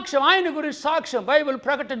సాక్ష్యం, ఆయన గురించి సాక్ష్యం. బైబిల్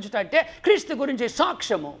ప్రకటించుటంటే క్రీస్తు గురించి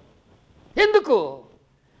సాక్ష్యము. ఎందుకు?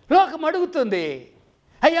 లోకం అడుగుతుంది,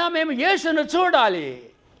 అయ్యా మేము యేసును చూడాలి,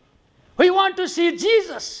 we want to see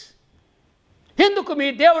Jesus. ఎందుకు? మీ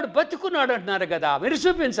దేవుడు బతుకున్నాడు అంటున్నారు కదా, మీరు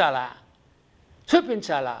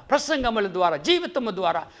చూపించాలా? ప్రసంగముల ద్వారా, జీవితము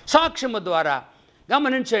ద్వారా, సాక్ష్యము ద్వారా.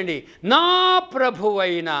 గమనించండి, నా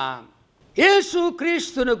ప్రభువైన యేసు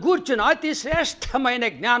క్రీస్తును గూర్చిన అతి శ్రేష్టమైన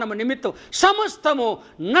జ్ఞానము నిమిత్తం సమస్తము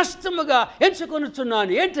నష్టముగా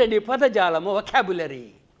ఎంచుకొనుచున్నాను. ఏంటండి పదజాలము, వొకాబులరీ,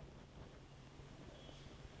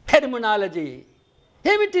 టెర్మినాలజీ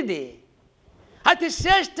ఏమిటిది? అతి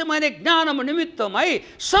శ్రేష్టమైన జ్ఞానము నిమిత్తమై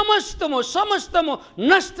సమస్తము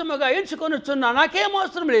నష్టముగా ఎంచుకొనుచున్నా. నాకేం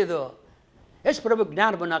అవసరం లేదు. యేసు ప్రభు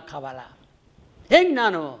జ్ఞానము నాకు కావాలా? ఏం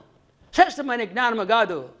జ్ఞానము? శ్రేష్టమైన జ్ఞానము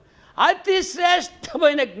కాదు, అతి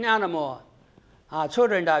శ్రేష్టమైన జ్ఞానము.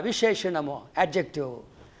 చూడండి ఆ విశేషణము, అడ్జెక్టివ్.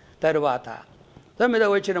 తరువాత 9వ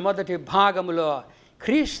వచన మొదటి భాగములో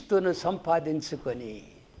క్రీస్తును సంపాదించుకొని,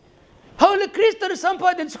 పౌలు క్రీస్తును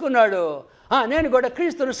సంపాదించుకున్నాడు. నేను కూడా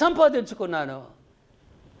క్రీస్తును సంపాదించుకున్నాను.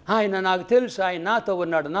 ఆయన నాకు తెలుసు, ఆయన నాతో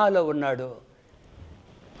ఉన్నాడు, నాలో ఉన్నాడు.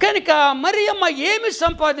 కనుక మరియమ్మ ఏమి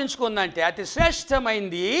సంపాదించుకుందంటే అతి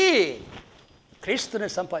శ్రేష్టమైంది క్రీస్తుని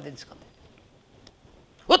సంపాదించుకుంది.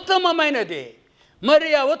 ఉత్తమమైనది.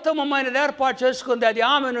 మరియ ఉత్తమమైనది ఏర్పాటు చేసుకుంది. అది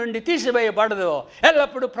ఆమె నుండి తీసివేయబడదు.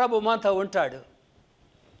 ఎల్లప్పుడూ ప్రభు మనతో ఉంటాడు.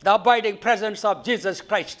 The abiding presence of Jesus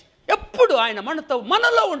Christ. ఎప్పుడు ఆయన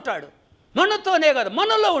మనలో ఉంటాడు. మనతోనే కదా,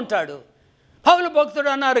 మనలో ఉంటాడు. పౌలు భక్తుడు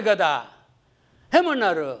అన్నారు కదా,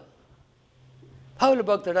 ఏమన్నారు? పౌలు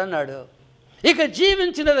భక్తుడు అన్నాడు, ఇక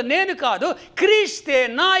జీవించినది నేను కాదు, క్రీస్తే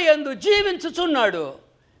నా యందు జీవించుచున్నాడు.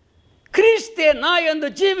 క్రీస్తే నా యందు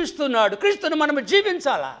జీవిస్తున్నాడు. క్రీస్తుని మనం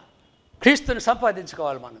జీవించాలా? క్రీస్తుని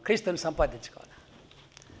సంపాదించుకోవాలి. మనం క్రీస్తుని సంపాదించుకోవాలి.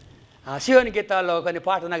 శివుని గీతాల్లో కొన్ని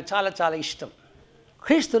పాట నాకు చాలా చాలా ఇష్టం.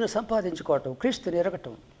 క్రీస్తుని సంపాదించుకోవటం, క్రీస్తుని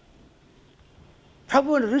ఎరగటం,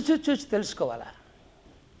 ప్రభువుని రుచి చూసి తెలుసుకోవాలా.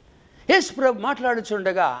 యేసు ప్రభు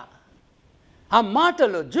మాట్లాడుచుండగా ఆ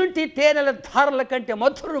మాటలు జుంటి తేనెల ధారల కంటే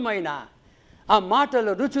మధురమైన ఆ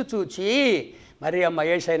మాటలు రుచి చూచి మరియమ్మ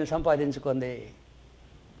యేసయ్యను సంపాదించుకుంది.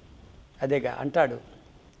 అదేగా అంటాడు,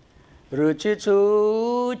 రుచి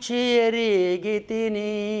చూచి ఎరిగి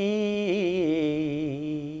తిని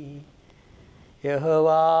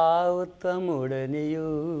యెహోవా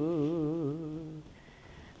ఉత్తముడనియు,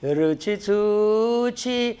 రుచి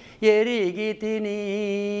చూచి ఎరిగి తిని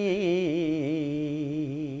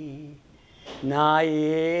నా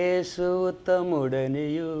యేసు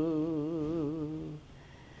ఉత్తముడనియు,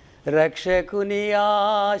 రక్షకుని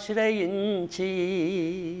ఆశ్రయించి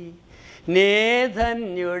నే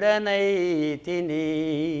ధన్యుడనైతిని,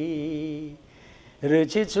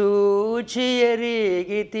 రుచి చూచి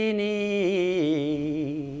ఎరిగి తిని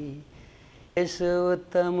యేసు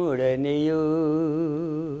ఉత్తముడనియు,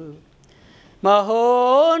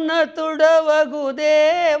 మహోన్నతుడవగు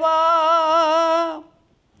దేవా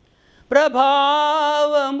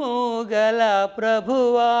ప్రభావము గల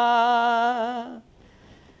ప్రభువా,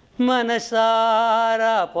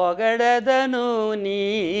 మనసారా పొగడదను నీ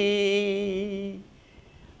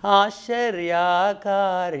ఆశ్చర్యకార్యములన్,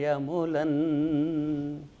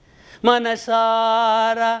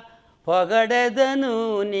 మనసారా పొగడదను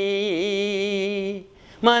నీ,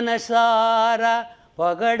 మనసారా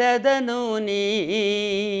పొగడదను నీ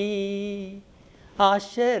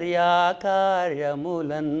ఆశ్చర్యకార్యములన్,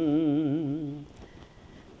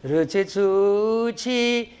 రుచి చూచి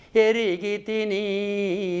ఎరిగి తిని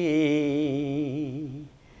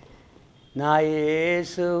నా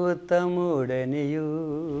యేసు ఉత్తముడనియు.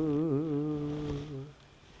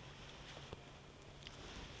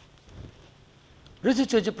 రుచి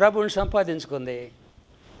చూచి ప్రభువుని సంపాదించుకుంది.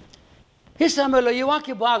 ఈ సమయంలో ఈ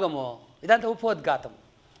వాక్య భాగము ఇదంతా ఉపోద్ఘాతం.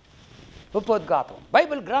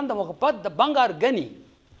 బైబిల్ గ్రంథం ఒక పెద్ద బంగారు గని.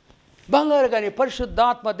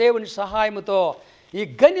 పరిశుద్ధాత్మ దేవుని సహాయముతో ఈ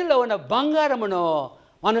గనిలో ఉన్న బంగారమును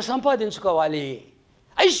మనం సంపాదించుకోవాలి.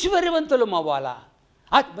 ఐశ్వర్యవంతులం అవ్వాలా,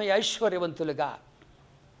 ఆత్మీయ ఐశ్వర్యవంతులుగా,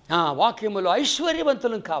 వాక్యములో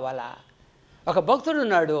ఐశ్వర్యవంతులం కావాలా. ఒక భక్తుడు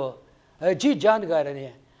ఉన్నాడు, జి జాన్ గారని.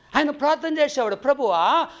 ఆయన ప్రార్థన చేసేవాడు, ప్రభువా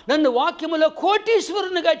నన్ను వాక్యములో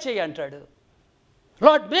కోటీశ్వరునిగా చేయి అంటాడు.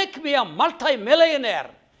 Lord make me a multi millionaire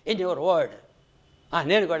in your word.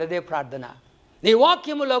 నేను కూడా అదే ప్రార్థన. నీ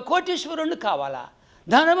వాక్యములో కోటీశ్వరుని కావాలా,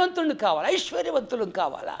 ధనవంతుని కావాలా, ఐశ్వర్యవంతులు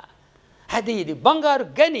కావాలా. అది ఇది బంగారు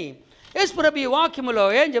గని. యేసు ప్రభు ఈ వాక్యములో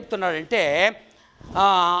ఏం చెప్తున్నాడంటే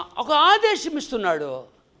ఒక ఆదేశం ఇస్తున్నాడు.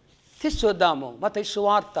 చూద్దాము. మత్తయి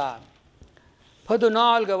సువార్త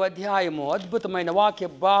 14వ అధ్యాయము, అద్భుతమైన వాక్య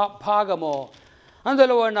భాగము.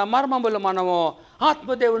 అందులో ఉన్న మర్మములు మనము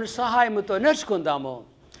ఆత్మదేవుని సహాయముతో నేర్చుకుందాము.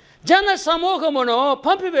 జన సమూహమును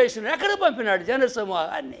పంపివేసిన. ఎక్కడికి పంపినాడు జన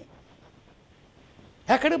సమూహాన్ని?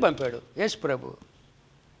 ఎక్కడికి పంపాడు యేసు ప్రభు?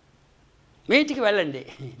 మీ ఇంటికి వెళ్ళండి,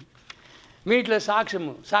 మీ ఇంట్లో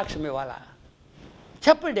సాక్ష్యం ఇవ్వాలా?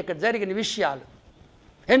 చెప్పండి ఇక్కడ జరిగిన విషయాలు.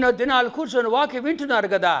 ఎన్నో దినాలు కూర్చొని వాక్యం వింటున్నారు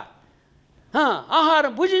కదా,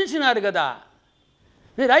 ఆహారం భుజించినారు కదా,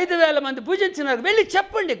 మీరు 5,000 మంది భుజించినారు, వెళ్ళి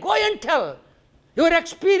చెప్పండి. Go and tell your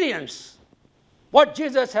experience what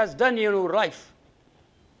Jesus has done in your life.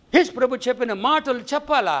 యేసు ప్రభు చెప్పిన మాటలు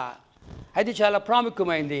చెప్పాలా, అది చాలా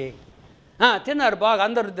ప్రాముఖ్యమైంది. తిన్నారు, బాగా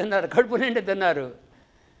అందరూ తిన్నారు, కడుపు నిండి తిన్నారు,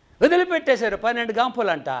 వదిలిపెట్టేశారు 12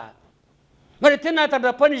 గంపలంట. మరి తిన్న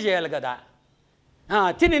తర్వాత పని చేయాలి కదా,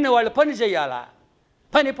 తినిన వాళ్ళు పని చేయాలా,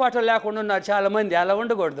 పని పాటలు లేకుండా ఉన్నారు చాలామంది. అలా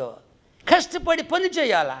ఉండకూడదు, కష్టపడి పని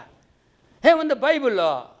చేయాలా. ఏముంది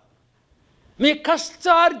బైబిల్లో, మీ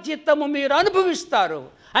కష్టార్జితము మీరు అనుభవిస్తారు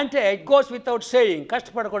అంటే ఇట్ గోస్ వితౌట్ సేయింగ్.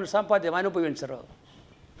 కష్టపడకుండా సంపాద్యం అనుభవించరు,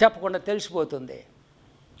 చెప్పకుండా తెలిసిపోతుంది.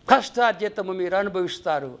 కష్టార్జితము మీరు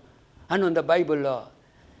అనుభవిస్తారు అని ఉంది బైబిల్లో.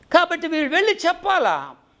 కాబట్టి మీరు వెళ్ళి చెప్పాలా,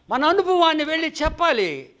 మన అనుభవాన్ని వెళ్ళి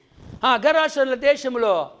చెప్పాలి. గరాసనుల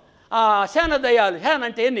దేశంలో సేనదయాలు, సేన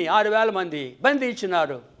అంటే ఎన్ని 6,000 మంది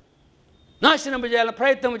బంధించినారు, నాశనం చేయాలని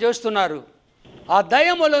ప్రయత్నం చేస్తున్నారు. ఆ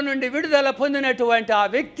దయముల నుండి విడుదల పొందినటువంటి ఆ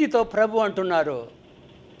వ్యక్తితో ప్రభు అంటున్నారు,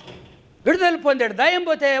 విడుదల పొందాడు. దయం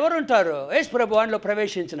పోతే ఎవరుంటారు? యేసు ప్రభు వానిలో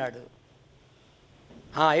ప్రవేశించినాడు.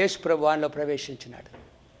 యేసు ప్రభు వానిలో ప్రవేశించినాడు,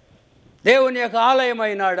 దేవుని యొక్క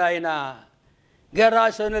ఆలయమైనాడు ఆయన.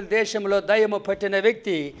 గెరాసనుల దేశంలో దయ్యము పట్టిన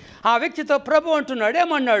వ్యక్తి, ఆ వ్యక్తితో ప్రభు అంటున్నాడు,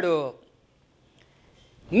 ఏమన్నాడు?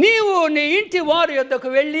 నీవు నీ ఇంటి వారి యొద్దకు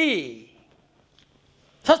వెళ్ళి,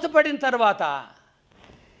 స్వస్థపడిన తర్వాత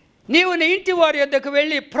నీవు నీ ఇంటి వారి యొద్దకు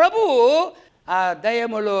వెళ్ళి, ప్రభు ఆ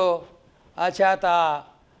దయ్యములు ఆ చేత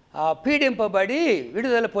పీడింపబడి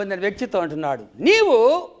విడుదల పొందిన వ్యక్తితో అంటున్నాడు, నీవు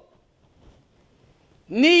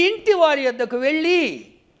నీ ఇంటి వారి యొద్దకు వెళ్ళి,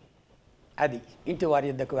 అది ఇంటి వారి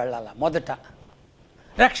యొద్దకు వెళ్ళాలా. మొదట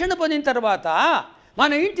రక్షణ పొందిన తర్వాత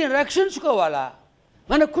మన ఇంటిని రక్షించుకోవాలా,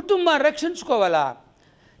 మన కుటుంబాన్ని రక్షించుకోవాలా.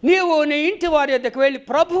 నీవు నీ ఇంటి వారి యొద్దకు వెళ్ళి,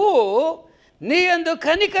 ప్రభువు నీ యందు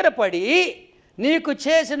కనికరపడి నీకు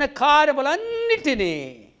చేసిన కార్యములన్నిటినీ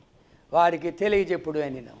వారికి తెలియజెప్పుడు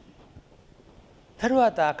అని.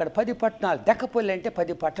 తరువాత అక్కడ 10 పట్టణాలు, దెక్కపల్లి అంటే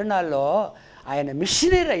 10 పట్టణాల్లో ఆయన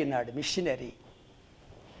మిషనరీ అయినాడు. మిషనరీ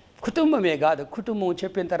కుటుంబమే కాదు, కుటుంబం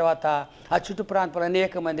చెప్పిన తర్వాత ఆ చుట్టు ప్రాంతాల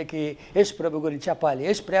అనేక మందికి యేసు ప్రభు గురించి చెప్పాలి,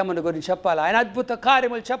 యేసు ప్రేమను గురించి చెప్పాలి, ఆయన అద్భుత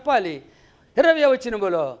కార్యములు చెప్పాలి. 20వ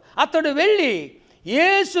వచనములో అతడు వెళ్ళి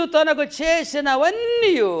యేసు తనకు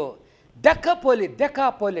చేసినవన్నీ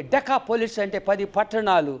డెకాపోలిస్ అంటే 10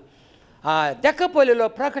 పట్టణాలు, డెకాపోలిలో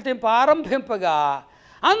ఆరంభింపగా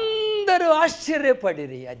అందరూ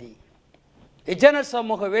ఆశ్చర్యపడిరి. అది ఈ జన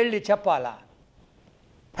సమూహం వెళ్ళి చెప్పాలా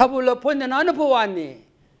ప్రభువులో పొందిన అనుభవాన్ని.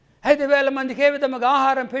 5,000 మందికి ఏ విధముగా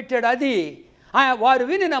ఆహారం పెట్టాడు, అది వారు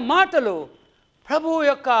వినిన మాటలు, ప్రభువు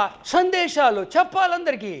యొక్క సందేశాలు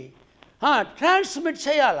చెప్పాలందరికీ, ట్రాన్స్మిట్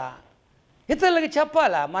చేయాలా, ఇతరులకి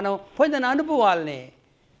చెప్పాలా మనం పొందిన అనుభవాల్ని.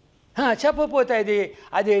 చెప్పకపోతే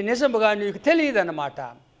అది నిజముగా నీకు తెలియదన్నమాట.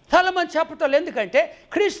 చాలామంది చెప్పటం ఎందుకంటే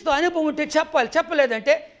క్రీస్తుతో అనుభవం ఉంటే చెప్పాలి,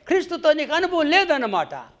 చెప్పలేదంటే క్రీస్తుతో నీకు అనుభవం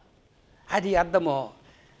లేదన్నమాట, అది అర్థము.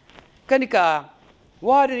 కనుక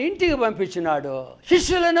వారిని ఇంటికి పంపించినాడు,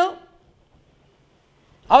 శిష్యులను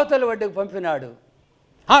అవతల ఒడ్డుకు పంపినాడు,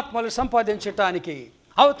 ఆత్మలు సంపాదించటానికి.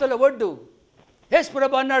 అవతల ఒడ్డు యేసు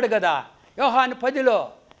ప్రభు అన్నాడు కదా యోహాను 10లో,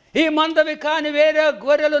 ఈ మందవి కాని వేరే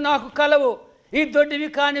గొర్రెలు నాకు కలవు, ఈ దొడ్డివి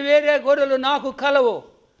కాని వేరే గొర్రెలు నాకు కలవు.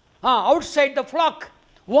 అవుట్ సైడ్ ద ఫ్లాక్,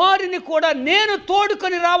 వారిని కూడా నేను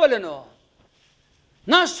తోడుకొని రావలను,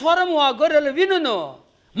 నా స్వరము ఆ గొర్రెలు వినును,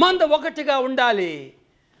 మంద ఒకటిగా ఉండాలి.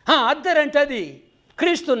 అద్దరంటది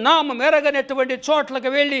క్రీస్తు నామం ఎరగనటువంటి చోట్లకు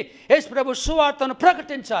వెళ్ళి యేసు ప్రభు సువార్తను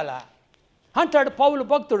ప్రకటించాలా అంటాడు పౌలు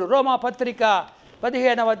భక్తుడు. రోమాపత్రిక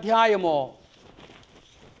 15వ అధ్యాయము,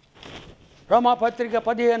 రోమాపత్రిక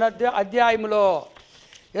 15వ అధ్యాయంలో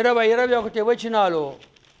 20-21 వచనాలు.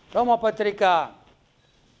 రోమాపత్రిక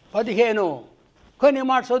 15 కొన్ని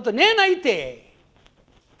మాట చదువుతూ,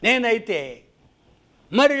 నేనైతే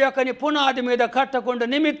మరి ఒకని పునాది మీద కట్టకుండా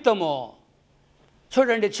నిమిత్తము,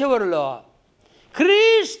 చూడండి చివరిలో,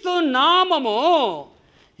 క్రీస్తు నామము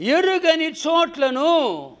ఎరుగని చోట్లను,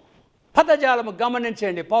 పదజాలము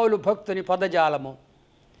గమనించండి పౌలు భక్తుని పదజాలము,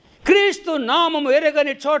 క్రీస్తు నామము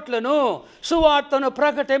ఎరుగని చోట్లను సువార్తను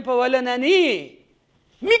ప్రకటింపవలెనని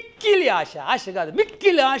మిక్కిలి ఆశ కాదు,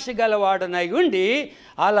 మిక్కిలి ఆశ గలవాడనై ఉండి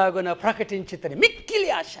అలాగున ప్రకటించితని. మిక్కిలి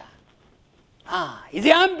ఆశ,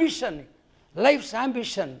 ఇది అంబిషన్, లైఫ్స్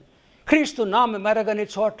అంబిషన్, క్రీస్తు నామం ఎరగని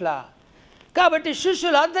చోట్ల. కాబట్టి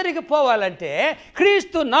శిష్యులు అందరికి పోవాలంటే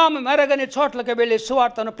క్రీస్తు నామం ఎరగని చోట్లకు వెళ్ళి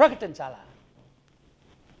సువార్తను ప్రకటించాల.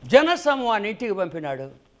 జనసమూహాన్ని ఇంటికి పంపినాడు,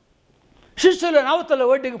 శిష్యులను అవతల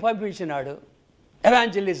ఒడ్డుకి పంపించినాడు.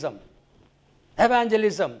 ఎవాంజలిజం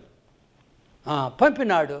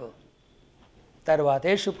పంపినాడు. తర్వాత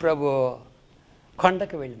యేసు ప్రభు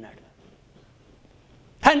కొండకు వెళ్ళినాడు,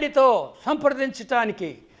 తండ్రితో సంప్రదించటానికి,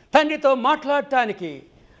 తండ్రితో మాట్లాడటానికి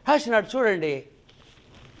రాసినాడు. చూడండి,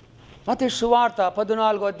 మత్తయి సువార్త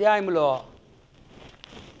 14వ అధ్యాయంలో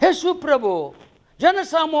యేసు ప్రభు జన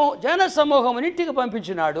సమూహం ఇంటికి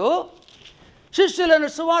పంపించినాడు. శిష్యులను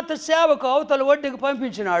సువార్త సేవకు అవతల ఒడ్డుకు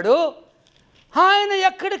పంపించినాడు. ఆయన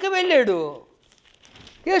ఎక్కడికి వెళ్ళాడు?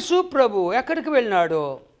 యేసు ప్రభు ఎక్కడికి వెళ్ళినాడు?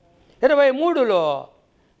 23లో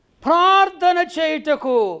ప్రార్థన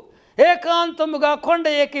చేయుటకు ఏకాంతముగా కొండ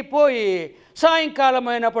ఎక్కిపోయి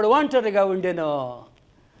సాయంకాలమైనప్పుడు ఒంటరిగా ఉండెను.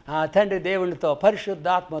 ఆ తండ్రి దేవునితో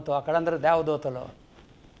పరిశుద్ధాత్మతో, అక్కడందరూ దేవదూతలు,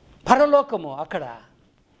 పరలోకము. అక్కడ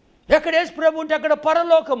ఎక్కడ యేసు ప్రభు ఉంటే అక్కడ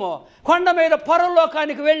పరలోకము. కొండ మీద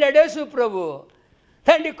పరలోకానికి వెళ్ళాడు యేసు ప్రభు.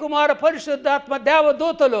 తండ్రి, కుమార, పరిశుద్ధాత్మ,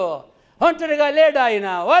 దేవదూతలు. ఒంటరిగా లేడు ఆయన,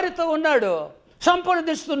 వారితో ఉన్నాడు,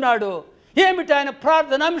 సంప్రదిస్తున్నాడు. ఏమిటి ఆయన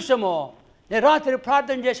ప్రార్థన అంశము? నేను రాత్రి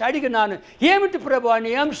ప్రార్థన చేసి అడిగినాను, ఏమిటి ప్రభు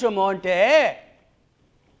అని అంశము అంటే,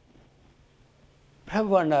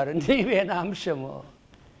 ప్రభు అన్నారు, నీవేనా అంశము?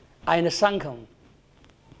 ఆయన సంఘం,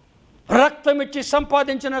 రక్తమిచ్చి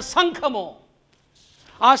సంపాదించిన సంఘము.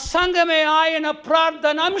 ఆ సంఘమే ఆయన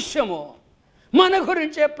ప్రార్థన అంశము. మన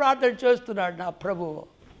గురించే ప్రార్థన చేస్తున్నాడు నా ప్రభువు.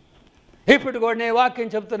 ఇప్పుడు కూడా నేను వాక్యం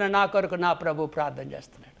చెప్తున్నాను, నా కొరకు నా ప్రభు ప్రార్థన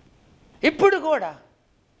చేస్తున్నాడు. ఇప్పుడు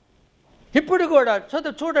కూడా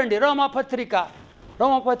చూడండి, రోమాపత్రిక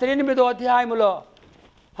 8వ అధ్యాయంలో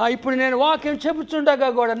ఇప్పుడు నేను వాక్యం చెబుతుండగా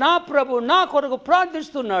కూడా నా ప్రభు నా కొరకు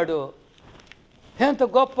ప్రార్థిస్తున్నాడు. ఎంత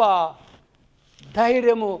గొప్ప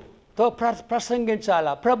ధైర్యముతో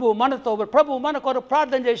ప్రసంగించాలా. ప్రభు మన కొరకు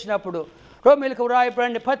ప్రార్థన చేసినప్పుడు రోమీయులకు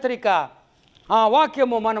వ్రాయబడిన పత్రిక ఆ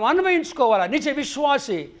వాక్యము మనం అన్వయించుకోవాలా. నిజ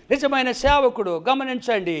విశ్వాసి, నిజమైన సేవకుడు.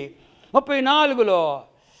 గమనించండి 34లో,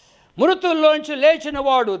 మృతుల్లోంచి లేచిన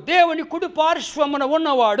వాడు, దేవుని కుడి పార్శ్వమున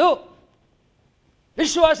ఉన్నవాడు,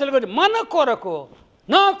 విశ్వాసుల గురించి మన కొరకు,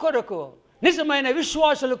 నా కొరకు, నిజమైన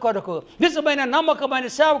విశ్వాసుల కొరకు, నిజమైన నమ్మకమైన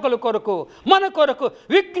సేవకుల కొరకు, మన కొరకు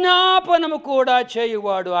విజ్ఞాపనము కూడా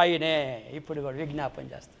చేయువాడు ఆయనే. ఇప్పుడు కూడా విజ్ఞాపన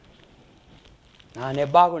చేస్తాడు. నానే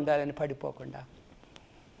బాగుండాలని పడిపోకుండా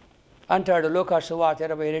అంటాడు. లూకా సువార్త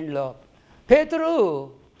 22లో, పేతురు,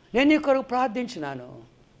 నేను నీ కొరకు ప్రార్థించినాను,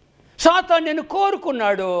 సాతాను నిన్ను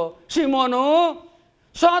కోరుకున్నాడు. సీమోను,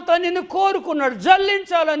 సాతాను నిన్ను కోరుకున్నాడు,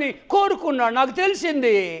 జల్లించాలని కోరుకున్నాడు. నాకు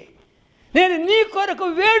తెలిసింది, నేను నీ కొరకు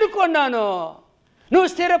వేడుకున్నాను. నువ్వు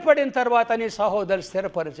స్థిరపడిన తర్వాత నీ సహోదరులు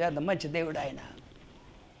స్థిరపరిచేంత మంచి దేవుడు ఆయన.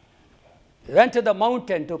 Went to the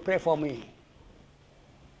mountain to pray for me.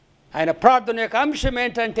 ఆయన ప్రార్థన యొక్క అంశం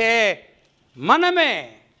ఏంటంటే, మనమే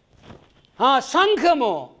ఆ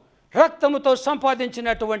సంఘము, రక్తముతో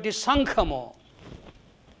సంపాదించినటువంటి సంఘము.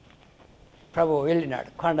 ప్రభు వెళ్ళినాడు,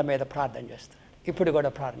 కొండ మీద ప్రార్థన చేస్తున్నాడు. ఇప్పుడు కూడా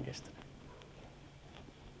ప్రార్థన చేస్తున్నాడు.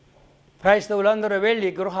 క్రైస్తవులందరూ వెళ్ళి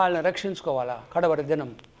గృహాలను రక్షించుకోవాలా. కడవరి దినం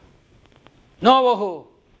నోవహు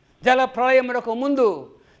జల ప్రళయమునకు ముందు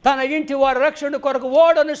తన ఇంటి వారి రక్షణ కొరకు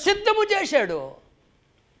ఓడను సిద్ధము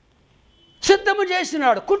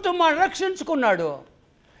చేసినాడు. కుటుంబాన్ని రక్షించుకున్నాడు.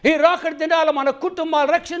 ఈ రాకడి దినాలు మన కుటుంబాలు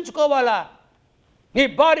రక్షించుకోవాలా. నీ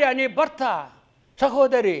భార్య, నీ భర్త,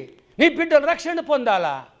 సహోదరి, నీ బిడ్డలు రక్షణ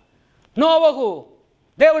పొందాలా. నోవహు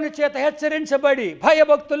దేవుని చేత హెచ్చరించబడి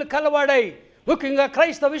భయభక్తులు కలవాడై, ముఖ్యంగా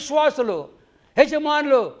క్రైస్తవ విశ్వాసులు,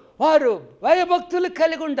 యజమానులు, వారు భయభక్తులు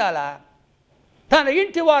కలిగి ఉండాలా. తన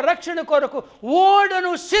ఇంటి వారి రక్షణ కొరకు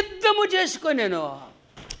ఓడను సిద్ధము చేసుకొనేను.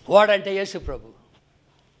 ఓడంటే యేసుప్రభు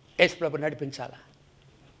నడిపించాలా.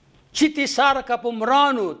 చితి సారకపు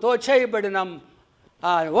మ్రానుతో చేయబడిన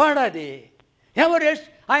ఓడది. ఎవరు?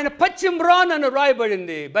 ఆయన పచ్చి మ్రాను అని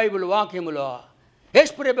రాయబడింది బైబిల్ వాక్యములో.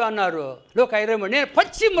 యేసుప్రభు అన్నారు లూకా 23, నేను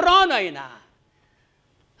పచ్చి మ్రాను. ఆయన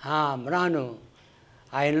మ్రాను,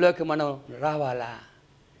 ఆయనలోకి మనం రావాలా.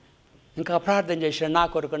 ఇంకా ప్రార్థన చేశాను నా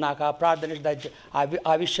కొరకు. నాకు ఆ ప్రార్థన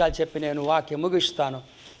ఆ విషయాలు చెప్పి నేను వాక్యం ముగిస్తాను.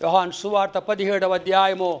 యోహాను సువార్త 17వ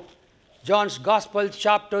అధ్యాయము, జాన్స్ గాస్పల్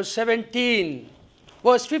చాప్టర్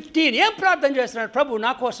 17:15. ఏం ప్రార్థన చేస్తున్నాడు ప్రభు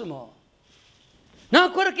నా కోసము? నా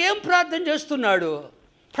కొరకు ఏం ప్రార్థన చేస్తున్నాడు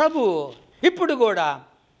ప్రభు? ఇప్పుడు కూడా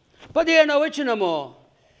 15వ వచనము,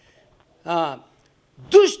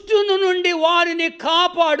 దుష్టుని నుండి వారిని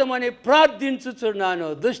కాపాడమని ప్రార్థించుచున్నాను.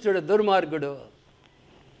 దుష్టుడు, దుర్మార్గుడు.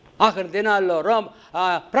 ఆఖరి దినాల్లో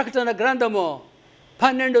ప్రకటన గ్రంథము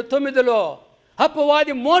 12:9లో,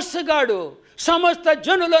 అపవాది మోసగాడు సమస్త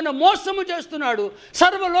జనులను మోసము చేస్తున్నాడు,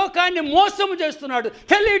 సర్వలోకాన్ని మోసము చేస్తున్నాడు.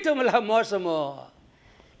 తెలియటంలా మోసము.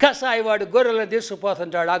 కసాయివాడు గొర్రెలను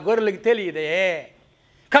తీసుకుపోతుంటాడు, ఆ గొర్రెలకి తెలియదే.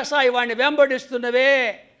 కసాయివాడిని వెంబడిస్తున్నవే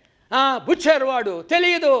బుచ్చరువాడు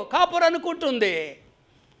తెలియదు, కాపురు అనుకుంటుంది.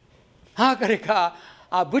 ఆఖరిగా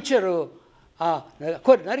ఆ బుచ్చరు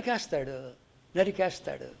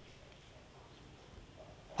నరికేస్తాడు.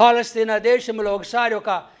 పాలస్తీనా దేశంలో ఒకసారి ఒక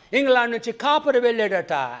ఇంగ్లాండ్ నుంచి కాపరి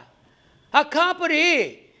వెళ్ళాడట. ఆ కాపరి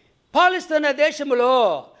పాలిస్తున్న దేశంలో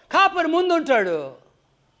కాపరి ముందుంటాడు,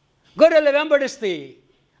 గొర్రెలు వెంబడిస్తాయి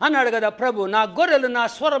అన్నాడు కదా ప్రభు. నా గొర్రెలు నా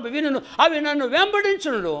స్వరం వినును, అవి నన్ను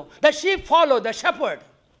వెంబడించును. The sheep follow the shepherd.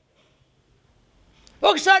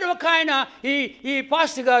 ఒకసారి ఒక ఆయన ఈ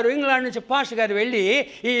పాస్టర్ గారు, ఇంగ్లాండ్ నుంచి పాస్టర్ గారు వెళ్ళి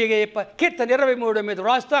ఈ కీర్తన 23 మీద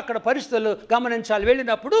రాస్తూ అక్కడ పరిస్థితులు గమనించాలి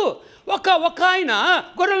వెళ్ళినప్పుడు ఒక ఆయన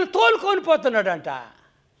గొర్రెలు తోలుకొని పోతున్నాడంట.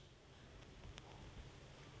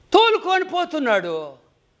 తోలుకొని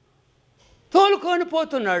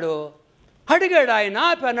పోతున్నాడు. అడిగాడు ఆయన,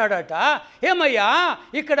 ఆపి అన్నాడట, ఏమయ్యా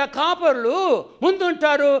ఇక్కడ కాపర్లు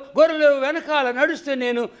ముందుంటారు, గొర్రెలు వెనకాల నడుస్తూ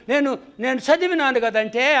నేను చదివినాను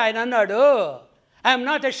కదంటే ఆయన అన్నాడు, I'm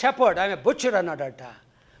not a shepherd, I'm a butcher అన్నాడట.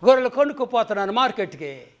 గొర్రెలు కొనుక్కుపోతున్నాను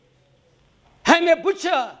మార్కెట్కి, ఐఎమ్ ఎ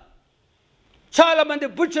బుచ్చర్. చాలామంది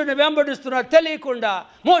బుచ్చర్ని వెంబడిస్తున్నారు, తెలియకుండా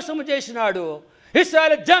మోసము చేసినాడు.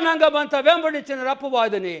 ఇశ్రాయేలు జనాంగం అంతా వెంబడించిన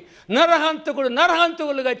అపవాదిని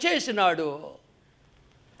నరహంతకులుగా చేసినాడు.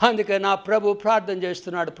 అందుకే నా ప్రభు ప్రార్థన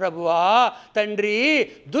చేస్తున్నాడు, ప్రభువా తండ్రి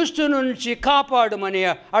దుష్టు నుంచి కాపాడుమని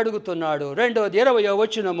అడుగుతున్నాడు. రెండవది 20వ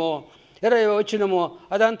వచనము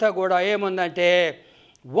అదంతా కూడా ఏముందంటే,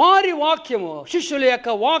 వారి వాక్యము, శిష్యుల యొక్క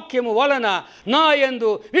వాక్యము వలన నా యందు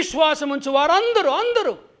విశ్వాసముంచు వారందరూ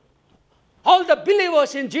all the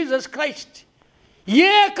believers in Jesus Christ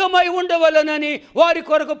ఏకమై ఉండవలనని వారి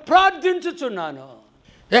కొరకు ప్రార్థించుచున్నాను.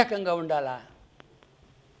 ఏకంగా ఉండాలా?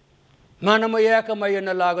 మనము ఏకమై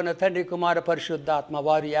ఉన్నలాగున తండ్రి కుమార పరిశుద్ధాత్మ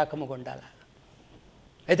వారు ఏకముగా ఉండాలి.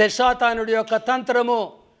 అయితే సాతానుడి యొక్క తంత్రము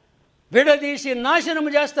విడదీసి నాశనము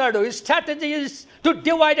చేస్తాడు. ఈ strategy is to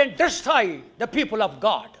divide and destroy the people of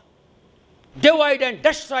God.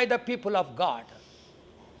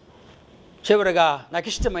 చివరగా నాకు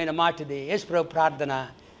ఇష్టమైన మాట ఇది, యేసుప్రభు ప్రార్థన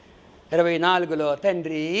 24లో,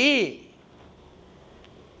 తండ్రి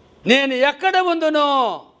నేను ఎక్కడ ఉందునో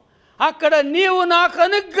అక్కడ నీవు నాకు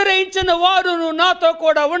అనుగ్రహించిన వారును నాతో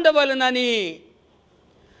కూడా ఉండవలనని,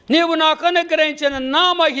 నీవు నాకు అనుగ్రహించిన నా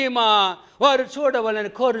మహిమ వారు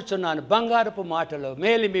చూడవలని కోరుచున్నాను. బంగారపు మాటలు,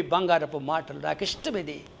 మేలిమి బంగారపు మాటలు, నాకు ఇష్టం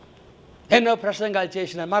ఇది. ఎన్నో ప్రసంగాలు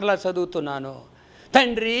చేసిన, మరలా చదువుతున్నాను.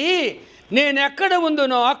 తండ్రి నేను ఎక్కడ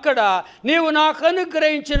ఉందునో అక్కడ నీవు నాకు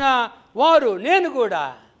అనుగ్రహించిన వారు, నేను కూడా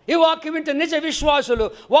ఈ వాక్యం వింటే నిజ విశ్వాసులు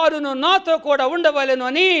వారును నాతో కూడా ఉండవలెను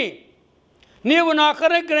అని, నీవు నాకు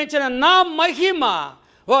అనుగ్రహించిన నా మహిమ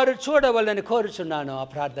వారు చూడవలని కోరుచున్నాను. ఆ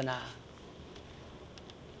ప్రార్థన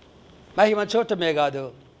మహిమ చూడటమే కాదు,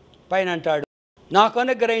 పైన అంటాడు, నాకు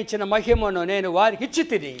అనుగ్రహించిన మహిమను నేను వారికి ఇచ్చి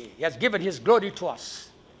తిని, has given his glory to us.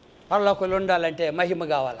 పరలోకంలో ఉండాలంటే మహిమ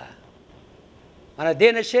కావాలా? మన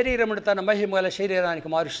దేన శరీరమును తన మహిమ గల శరీరానికి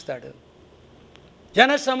మారుస్తాడు.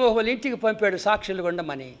 జన సమూహాలు ఇంటికి పంపాడు సాక్షులు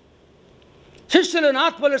ఉండమని, శిష్యులను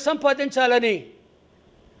ఆత్మలు సంపాదించాలని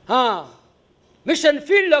మిషన్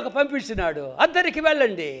ఫీల్డ్లోకి పంపించినాడు. అందరికి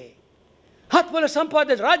వెళ్ళండి, ఆత్మలు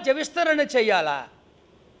సంపాదించి రాజ్య విస్తరణ చేయాలా.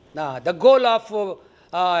 The goal of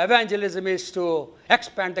evangelism is to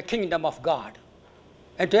expand the kingdom of God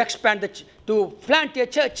and to plant a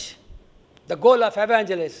church. The goal of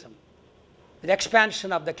evangelism, the expansion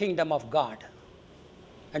of the kingdom of God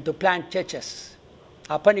and to plant churches.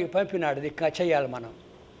 ఆ పనికి పంపినాడు, ఇంకా చేయాలి మనం.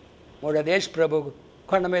 మూడోది యేసు ప్రభు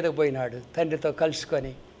కొండ మీదకు పోయినాడు, తండ్రితో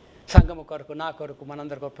కలుసుకొని సంఘము కొరకు, నా కొరకు,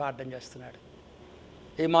 మనందరి కొరకు ప్రార్థన చేస్తున్నాడు.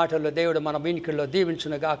 ఈ మాటల్లో దేవుడు మన వినికిల్లో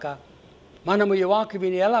దీవించునుగాక. మనము ఈ వాక్యం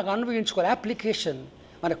విని ఎలాగ అన్వయించుకోవాలి, అప్లికేషన్,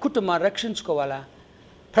 మన కుటుంబాన్ని రక్షించుకోవాలా,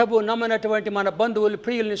 ప్రభు నమ్మనటువంటి మన బంధువులు,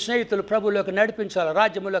 ప్రియుల్ని, స్నేహితులు ప్రభులోకి నడిపించాలా,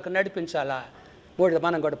 రాజ్యములోకి నడిపించాలా. మూడోది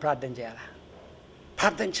మనం కూడా ప్రార్థన చేయాలా,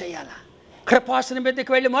 కృపాసనం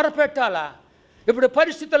మీదకి వెళ్ళి మొరపెట్టాలా. ఇప్పుడు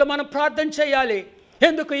పరిస్థితుల్లో మనం ప్రార్థన చేయాలి.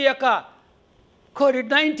 ఎందుకు ఈ యొక్క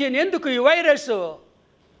కోవిడ్-19, ఎందుకు ఈ వైరస్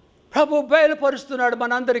ప్రభు బయలుపరుస్తున్నాడు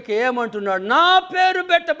మనందరికీ. ఏమంటున్నాడు? నా పేరు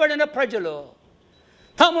పెట్టబడిన ప్రజలు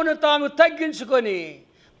తమను తాము తగ్గించుకొని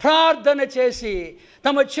ప్రార్థన చేసి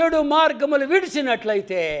తమ చెడు మార్గములు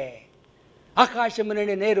విడిచినట్లయితే ఆకాశము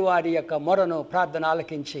నుండి నేరు వారి యొక్క మొరను, ప్రార్థన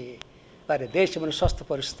ఆలకించి వారి దేశమును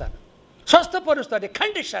స్వస్థపరుస్తాడు.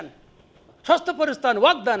 కండిషన్, స్వస్థపరుస్తాను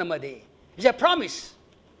వాగ్దానం. అది is a promise.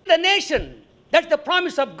 The nation, that's the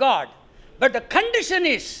promise of God. But the condition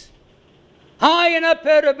is, ఆయన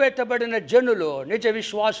పేరు పెట్టబడిన జనులు, నిజ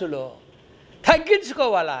విశ్వాసులు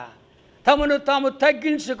తగ్గించుకోవాలా, తమను తాము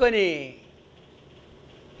తగ్గించుకొని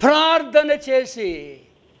ప్రార్థన చేసి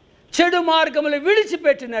చెడు మార్గములు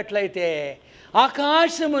విడిచిపెట్టినట్లయితే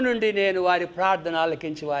ఆకాశము నుండి నేను వారి ప్రార్థన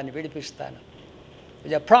ఆలకించి వారిని విడిపిస్తాను.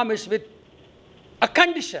 It's a promise with a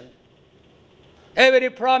condition. Every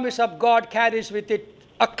promise of God carries with it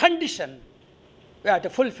a condition. We have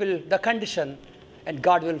to fulfill the condition and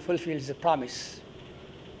God will fulfill the promise.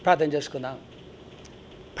 ప్రార్థన చేసుకుందాం.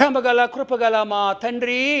 ప్రేమగల కృపగల మా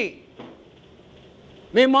తండ్రి,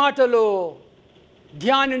 మీ మాటలు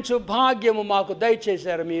ధ్యానించు భాగ్యము మాకు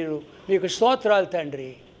దయచేశారు. మీకు స్తోత్రాలు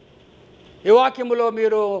తండ్రి. ఈ వాక్యములో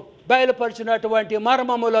మీరు బయలుపరిచినటువంటి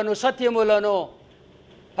మర్మములను, సత్యములను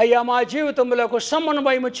అయ్యా మా జీవితములకు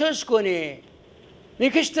సమన్వయము చేసుకొని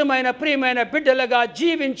మీకు ఇష్టమైన ప్రియమైన బిడ్డలుగా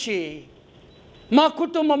జీవించి మా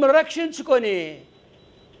కుటుంబమును రక్షించుకొని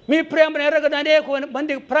మీ ప్రేమను ఎరగని అనేక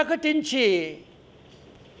మందికి ప్రకటించి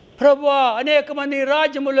ప్రభువా అనేక మంది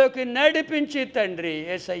రాజ్యములోకి నడిపించి తండ్రి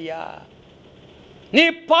యేసయ్యా నీ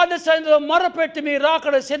పాద సన్నిధిలో మొరపెట్టి మీ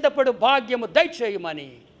రాకడ సిద్ధపడు భాగ్యము దయచేయమని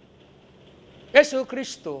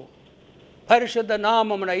యేసుక్రీస్తు పరిశుద్ధ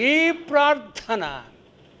నామమున ఈ ప్రార్థన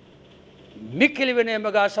మిక్కిలి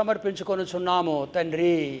వినయముగా సమర్పించుకొనుచున్నాము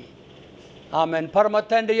తండ్రి. ఆమెన్. పరమ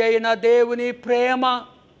తండ్రి అయిన దేవుని ప్రేమ,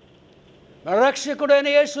 రక్షకుడైన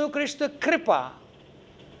యేసుక్రీస్తు కృప,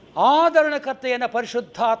 ఆదరణకర్త అయిన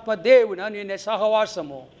పరిశుద్ధాత్మ దేవుని నిన్న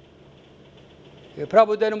సహవాసము ఈ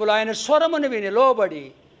ప్రభుదినములు ఆయన స్వరమును విని లోబడి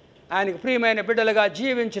ఆయనకు ప్రియమైన బిడ్డలుగా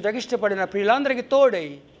జీవించడానికి ఇష్టపడిన ప్రియులందరికీ తోడై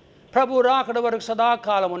ప్రభు రాకడ వరకు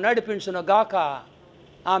సదాకాలము నడిపించును గాక.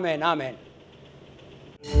 ఆమెన్. ఆమెన్.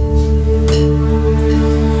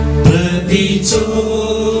 ప్రతి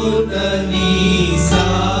చోట నీ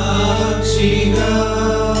సాక్షిగా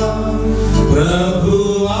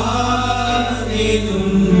ప్రభువా నిన్ను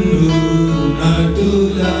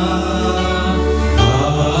నటులా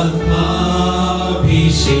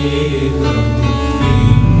ఆత్మాభిషేకము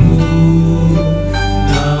నిన్ను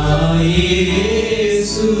నా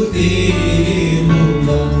యేసు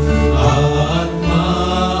దేవుడా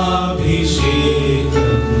ఆత్మాభిషేకము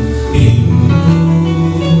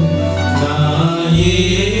నిన్ను నా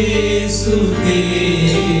యేసు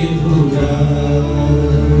దేవుడా.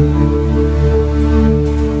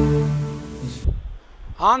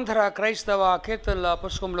 ఆంధ్ర క్రైస్తవ కీర్తనల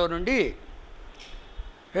పుస్తకంలో నుండి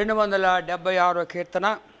 276 కీర్తన,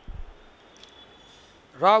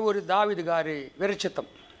 రావూరి దావీదు గారి విరచితం.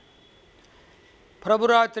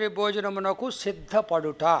 ప్రభురాత్రి భోజనమునకు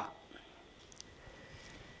సిద్ధపడుట.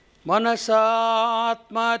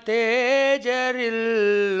 మనసాత్మ తేజరిల్లుమా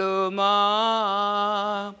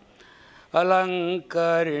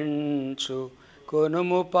అలంకరించు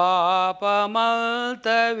కొనుము పాపమంత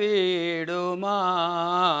వీడుమా.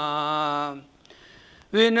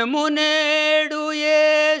 వినుము నేడు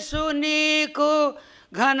యేసు నీకు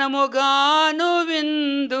ఘనముగాను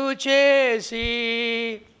విందు చేసి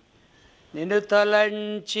నిన్ను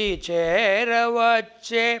తలంచి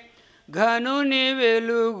చేరవచ్చే ఘనుని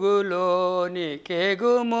వెలుగులోనికెగుము.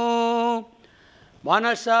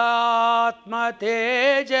 మనసాత్మ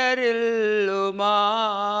తేజరిల్లుమా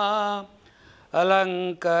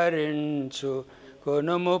అలంకరించు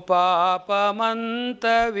కొనుము పాపమంత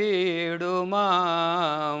వీడుమా.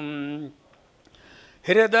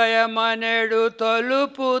 హృదయమనెడు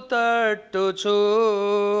తలుపు తట్టుచు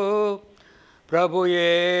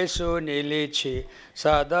ప్రభుయేసు నిలిచి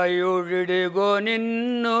సదయుడిగో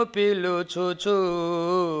నిన్ను పిలుచుచు.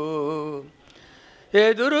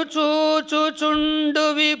 ఎదురు చూచుచుండు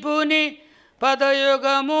విపుని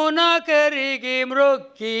పదయుగమున కరిగి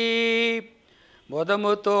మ్రొక్కి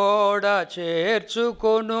మొదము తోడ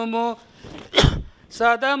చేర్చుకొనుము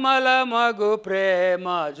సదమల మగు ప్రేమ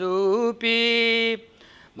చూపి.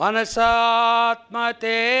 మనసాత్మ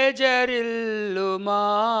తేజరిల్లుమా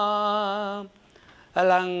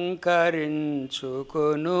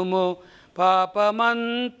అలంకరించుకొనుము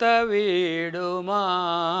పాపమంత వీడుమా.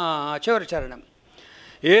 చివరి చరణం.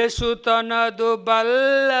 యేసు తనదు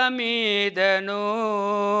బల్ల మీదను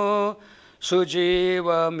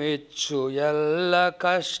సుజీవమిచ్చు ఎల్ల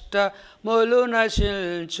కష్టములు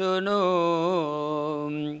నశించును.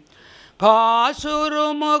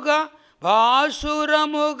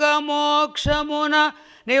 భాసురముగ మోక్షమున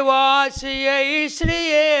నివాసి అయి శ్రీ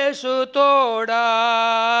యేసు తోడా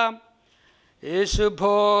యేసు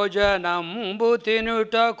భోజనంబు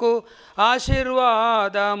తినుటకు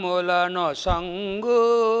ఆశీర్వాదములను సంగు.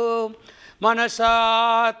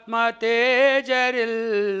 మనసాత్మ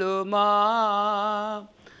తేజరిల్లుమా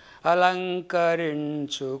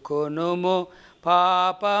అలంకరించుకొనుము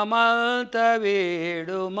పాపమంత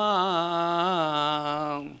వీడుమా.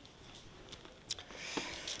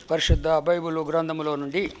 పరిశుద్ధ బైబిలు గ్రంథములో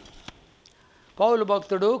నుండి పౌలు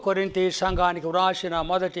భక్తుడు కొరింథీ సంఘానికి వ్రాసిన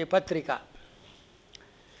మొదటి పత్రిక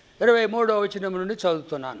 23వ వచనం నుండి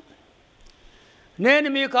చదువుతున్నాను. నేను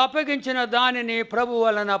మీకు అప్పగించిన దానిని ప్రభు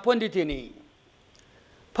వలన పొంది తిని,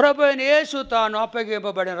 ప్రభు అయిన యేసు తాను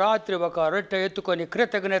అప్పగింపబడిన రాత్రి ఒక రొట్టె ఎత్తుకొని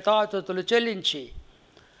కృతజ్ఞతాస్తుతులు చెల్లించి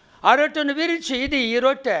ఆ రొట్టెను విరిచి, ఇది ఈ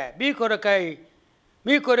రొట్టె మీ కొరకై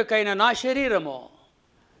మీ కొరకైన నా శరీరము.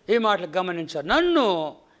 ఈ మాటలు గమనించారు. నన్ను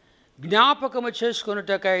జ్ఞాపకము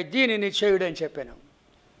చేసుకున్నటకై దీనిని చేయుడని చెప్పాను.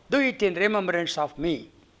 Do it in remembrance of మీ.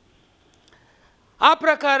 ఆ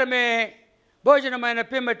ప్రకారమే భోజనమైన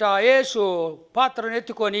పిమ్మట యేసు పాత్రను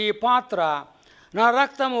ఎత్తుకొని, ఈ పాత్ర నా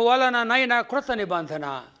రక్తము వలన నైనా కృత నిబంధన.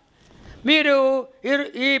 మీరు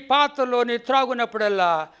ఈ పాత్రలోని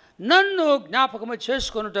త్రాగునప్పుడల్లా నన్ను జ్ఞాపకము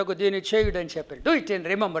చేసుకున్నటకు దీన్ని చేయుడని చెప్పారు. Do it in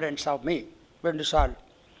remembrance of మీ. 2 సార్లు.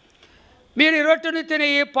 మీరు ఈ రొట్టెను తిని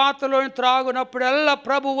ఈ పాత్రలోని త్రాగునప్పుడల్లా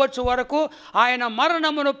ప్రభు వచ్చు వరకు ఆయన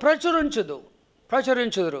మరణమును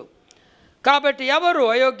ప్రచురించుదురు. కాబట్టి ఎవరు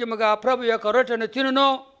అయోగ్యముగా ప్రభు యొక్క రొట్టెను తినునో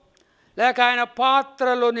లేక ఆయన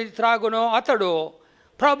పాత్రలోని త్రాగునో అతడు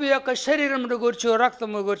ప్రభు యొక్క శరీరమును గూర్చి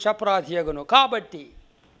రక్తము గూర్చి అపరాధియగును. కాబట్టి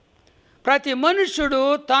ప్రతి మనుష్యుడు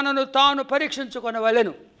తనను తాను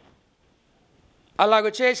పరీక్షించుకొనవలెను. అలాగ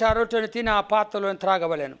చేసి ఆ రొట్టెను తిని ఆ పాత్రలోని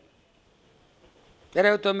త్రాగవలెను.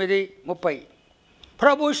 29:30.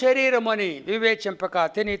 ప్రభు శరీరమని వివేచింపక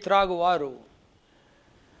తిని త్రాగువారు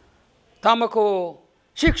తమకు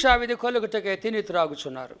శిక్షావిధి కలుగుటకే తిని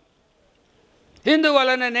త్రాగుచున్నారు.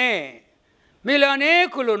 ఇందువలననే మీలో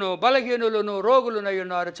అనేకులను బలహీనులను రోగులనై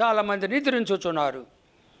ఉన్నారు. చాలామంది నిద్రించుచున్నారు.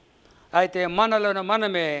 అయితే మనలను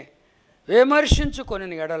మనమే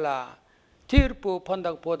విమర్శించుకొని ఎడల తీర్పు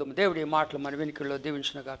పొందకపోదుము. దేవుడి మాటలు మన వెనుకల్లో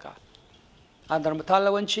దీవించునుగాక. అందరం తల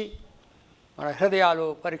వంచి మన హృదయాలు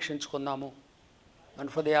పరీక్షించుకుందాము.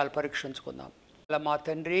 మా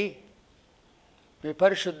తండ్రి, మీ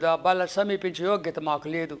పరిశుద్ధ బల సమీపించే యోగ్యత మాకు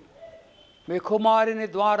లేదు. మీ కుమారుని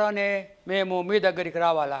ద్వారానే మేము మీ దగ్గరికి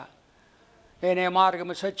రావాలా? నేనే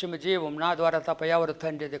మార్గము సత్యము జీవం, నా ద్వారా తప్ప ఎవరు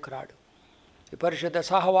తండ్రి దగ్గర రాడు. ఈ పరిశుద్ధ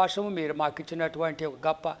సహవాసము మీరు మాకు ఇచ్చినటువంటి ఒక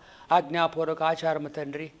గొప్ప ఆజ్ఞాపూర్వక ఆచారము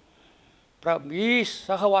తండ్రి. ఈ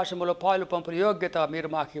సహవాసములో పాలు పంపుల యోగ్యత మీరు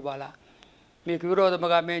మాకు ఇవ్వాలా? మీకు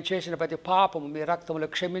విరోధముగా మేము చేసిన ప్రతి పాపము మీ రక్తములో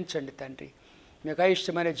క్షమించండి తండ్రి. మీకు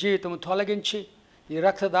అయిష్టమైన జీవితము తొలగించి ఈ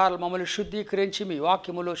రక్తదారులు మమ్మల్ని శుద్ధీకరించి మీ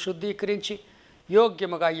వాక్యములో శుద్ధీకరించి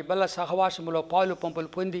యోగ్యముగా ఈ బల్ల సహవాసములో పాలు పంపులు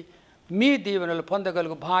పొంది మీ దీవెనలు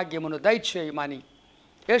పొందగలుగు భాగ్యమును దయచేయమని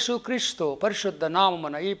యేసుక్రీస్తు పరిశుద్ధ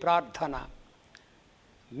నామమున ఈ ప్రార్థన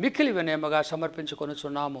మికిలి వినయముగా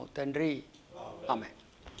సమర్పించుకొనుచున్నాము తండ్రి. ఆమేన్.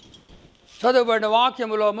 చదువుబడిన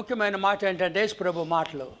వాక్యములో ముఖ్యమైన మాట ఏంటంటే యేసు ప్రభు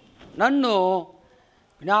మాటలు, నన్ను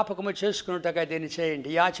జ్ఞాపకము చేసుకున్నట్టుగా దీన్ని చేయండి.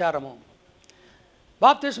 ఈ ఆచారము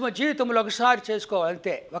బాప్తిస్మ జీవితంలో ఒకసారి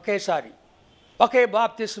చేసుకోవాలంతే, ఒకేసారి. ఒకే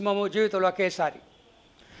బాప్తిస్మము జీవితంలో ఒకేసారి.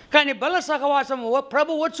 కానీ బల సహవాసము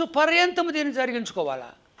ప్రభు వచ్చు పర్యంతము దీన్ని జరిగించుకోవాలా?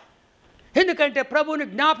 ఎందుకంటే ప్రభువుని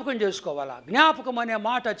జ్ఞాపకం చేసుకోవాలా? జ్ఞాపకం అనే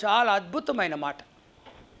మాట చాలా అద్భుతమైన మాట.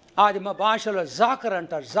 అది మా భాషలో జాకర్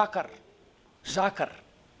అంటారు. జాకర్.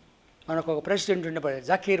 మనకు ఒక ప్రెసిడెంట్ ఉండేవాడు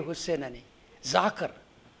జకీర్ హుస్సేన్ అని. జాకర్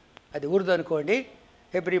అది ఉర్దూ అనుకోండి.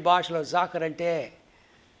 హెబ్రీ భాషలో జాకర్ అంటే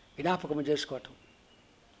జ్ఞాపకం చేసుకోవటం.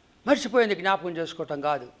 మర్చిపోయింది జ్ఞాపకం చేసుకోవటం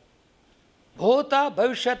కాదు. భూత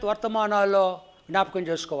భవిష్యత్ వర్తమానాల్లో జ్ఞాపకం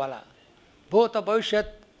చేసుకోవాలా? భూత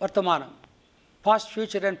భవిష్యత్ వర్తమానం, పాస్ట్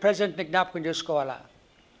ఫ్యూచర్ అండ్ ప్రజెంట్ని జ్ఞాపకం చేసుకోవాలా?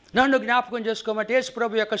 నన్ను జ్ఞాపకం చేసుకోమంటే యేసు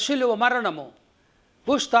ప్రభు యొక్క శిలువ మరణము,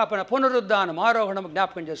 భూస్థాపన, పునరుద్ధానం, ఆరోహణము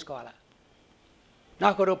జ్ఞాపకం చేసుకోవాలా? నా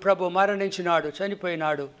కొరకు ప్రభు మరణించినాడు,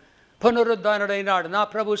 చనిపోయినాడు, పునరుద్ధానుడైనాడు. నా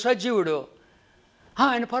ప్రభు సజీవుడు.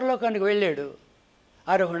 ఆయన పరలోకానికి వెళ్ళాడు,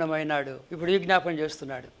 ఆరోహణమైనాడు. ఇప్పుడు ఈ జ్ఞాపకం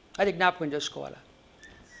చేస్తున్నాడు. అది జ్ఞాపకం చేసుకోవాలా?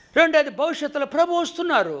 రెండోది, భవిష్యత్తులో ప్రభు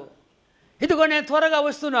వస్తున్నారు. ఇదిగో నేను త్వరగా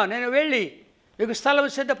వస్తున్నాను, నేను వెళ్ళి మీకు స్థలం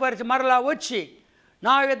సిద్ధపరిచి మరలా వచ్చి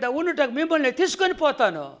నా యొద్ద ఉన్నటకు మిమ్మల్ని తీసుకొని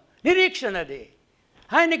పోతాను. నిరీక్షణ అది.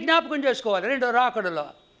 ఆయన్ని జ్ఞాపకం చేసుకోవాలి. రెండో రాకడలో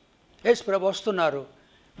యేసు ప్రభు వస్తున్నారు,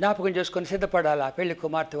 జ్ఞాపకం చేసుకొని సిద్ధపడాలా? పెళ్లి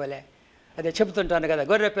కుమార్తె వలె. అదే చెబుతుంటాను కదా,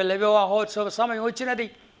 గొర్రెపిల్ల వివాహోత్సవ సమయం వచ్చినది.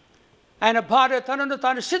 ఆయన భార్య తనను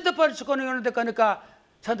తాను సిద్ధపరచుకొని ఉన్నది కనుక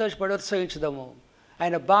సంతోషపడి ఉత్సహించుదాము.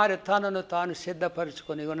 ఆయన భార్య తనను తాను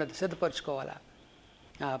సిద్ధపరచుకొని ఉన్నది, సిద్ధపరచుకోవాలా?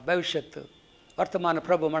 భవిష్యత్తు వర్తమాన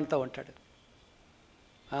ప్రభు మనతో ఉంటాడు.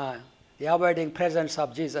 The avoiding presence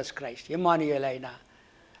of Jesus Christ, Emmanuel.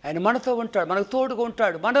 ఆయన మనతో ఉంటాడు, మనకు తోడుగా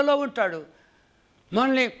ఉంటాడు, మనలో ఉంటాడు.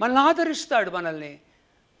 మనల్ని ఆదరిస్తాడు,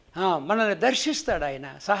 మనల్ని దర్శిస్తాడు, ఆయన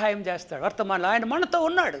సహాయం చేస్తాడు. వర్తమానంలో ఆయన మనతో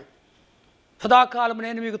ఉన్నాడు. సదాకాలం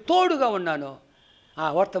నేను మీకు తోడుగా ఉన్నాను. ఆ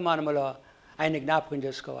వర్తమానంలో ఆయన జ్ఞాపకం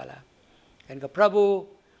చేసుకోవాలా? కనుక ప్రభు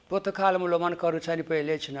భూతకాలంలో మన కొరకు చనిపోయి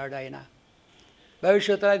లేచినాడు. ఆయన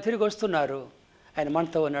భవిష్యత్తులో ఆయన తిరిగి వస్తున్నారు. ఆయన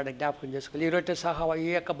మనతో ఉన్నాడు, జ్ఞాపకం చేసుకోవాలి. ఈ రొట్టె ఈ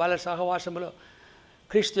యొక్క బల సహవాసంలో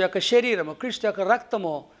క్రీస్తు యొక్క శరీరము, క్రీస్తు యొక్క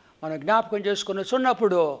రక్తము మనం జ్ఞాపకం చేసుకుని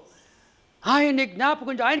చున్నప్పుడు ఆయన్ని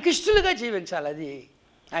జ్ఞాపకం, ఆయనకి ఇష్టలుగా జీవించాలి. అది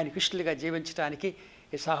ఆయనకి ఇష్టలుగా జీవించడానికి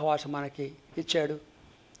ఈ సహవాసం మనకి ఇచ్చాడు.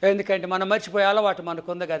 ఎందుకంటే మనం మర్చిపోయే అలవాటు మనకు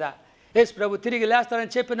ఉంది కదా. యేసు ప్రభు తిరిగి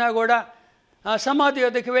లేస్తారని చెప్పినా కూడా సమాధి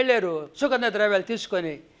వద్దకు వెళ్ళారు సుగంధ ద్రవ్యాలు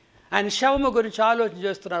తీసుకొని. ఆయన శవము గురించి ఆలోచన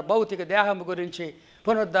చేస్తున్నారు, భౌతిక దేహము గురించి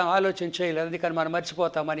పునరుద్ధరణ ఆలోచన చేయలేదు. అందుకని మనం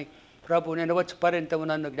మర్చిపోతామని ప్రభు నేను వచ్చి పర్యంతము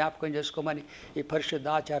నన్ను జ్ఞాపకం చేసుకోమని ఈ పరిశుద్ధ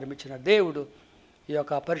ఆచారం ఇచ్చిన దేవుడు ఈ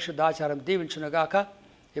యొక్క పరిశుద్ధ ఆచారం దీవించునుగాక.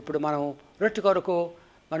 ఇప్పుడు మనం రొట్టె కొరకు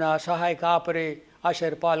మన సహాయ కాపరి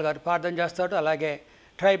ఆచార్య పాల్ గారు ప్రార్థన చేస్తాడు. అలాగే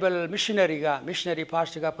ట్రైబల్ మిషనరీ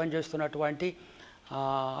పాస్టర్గా పనిచేస్తున్నటువంటి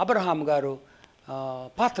అబ్రహాం గారు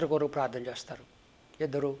పాత్ర కొరకు ప్రార్థన చేస్తారు.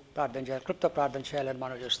 ఇద్దరు ప్రార్థన చేయాలి, క్లుప్త ప్రార్థన చేయాలని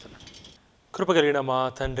మనం చేస్తున్నాం. కృప కలిగిన మా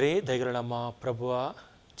తండ్రి, దయగలిగిన మా ప్రభువ,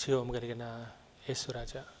 జీవం కలిగిన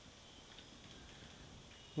యేసురాజా,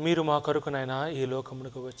 మీరు మా కొరకునైనా ఈ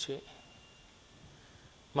లోకమునకు వచ్చి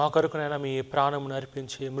మా కొరకునైనా మీ ప్రాణమును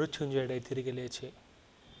అర్పించి మృత్యుంజయుడై తిరిగి లేచి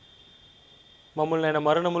మమ్మల్ని అయినా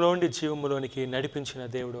మరణములోండి జీవములోనికి నడిపించిన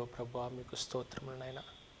దేవుడు ప్రభువా, మీకు స్తోత్రములనైనా.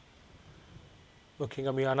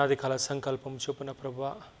 ముఖ్యంగా మీ అనాది కాల సంకల్పం చొప్పున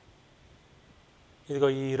ప్రభువా, ఇదిగో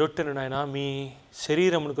ఈ రొట్టెను నాయన మీ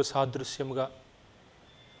శరీరమునకు సాదృశ్యముగా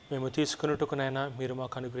మేము తీసుకున్నట్టుకునైనా మీరు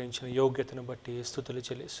మాకు అనుగ్రహించిన యోగ్యతను బట్టి స్తుతులు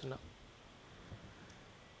చెల్లిస్తున్నాం.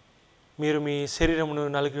 మీరు మీ శరీరమును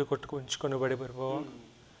నలిగి కొట్టుకుంచుకొనబడి ప్రభువా,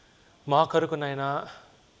 మా కొరకునైనా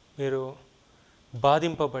మీరు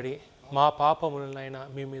బాధింపబడి మా పాపములనైనా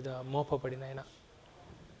మీ మీద మోపబడినైనా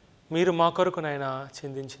మీరు మా కొరకునైనా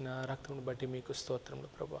చిందించిన రక్తమును బట్టి మీకు స్తోత్రములు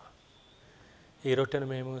ప్రభువా. ఈ రొట్టెను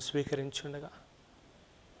మేము స్వీకరించుండగా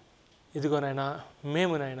ఇదిగోనైనా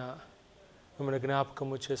మేమునైనా మిమ్మల్ని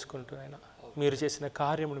జ్ఞాపకము చేసుకుంటూనైనా మీరు చేసిన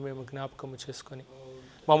కార్యమును మేము జ్ఞాపకము చేసుకొని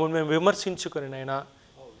మమ్మల్ని మేము విమర్శించుకొనినైనా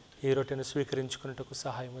ఈ రొట్టెను స్వీకరించుకున్నట్టుకు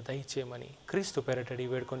సహాయము దయచేయమని క్రీస్తు పేరటడి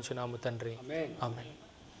వేడుకొంచున్నాము తండ్రి, ఆమేన్.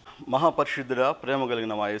 మహాపరిశుద్ధుడా, ప్రేమ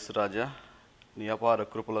కలిగిన మా యేసురాజా, నీ అపార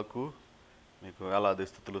కృపలకు మీకు వేలాది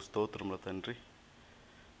స్తుతులు స్తోత్రములు తండ్రి.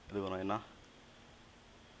 ఇదిగోనైనా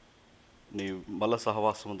నీ బల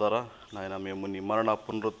సహవాసము ద్వారా నాయన మేము నీ మరణ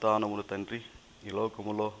పునరుత్థానమును తండ్రి ఈ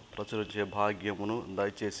లోకములో ప్రచురించే భాగ్యమును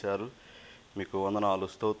దయచేశారు. మీకు వందనాలు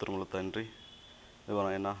స్తోత్రములు తండ్రి.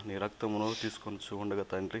 ఇదిగోనైనా నీ రక్తమును తీసుకొని ఉండగా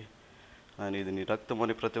తండ్రి, ఆయన ఇది నీ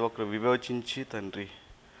రక్తమని ప్రతి ఒక్కరు వివేచించి తండ్రి,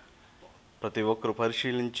 ప్రతి ఒక్కరు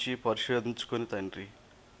పరిశోధించుకొని తండ్రి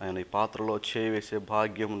ఆయన ఈ పాత్రలో చేయివేసే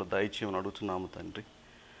భాగ్యమును దయచేయమని అడుగుతున్నాము తండ్రి.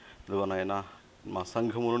 ఇదిగోనైనా మా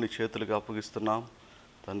సంఘమును నీ చేతులుగా అప్పగిస్తున్నాం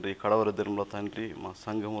తండ్రి. కడవరి దినంలో తండ్రి మా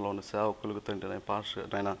సంఘములోని సేవకులకు తండ్రి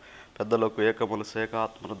నైనా పెద్దలకు ఏకములు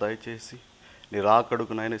సేకాత్మను దయచేసి నీ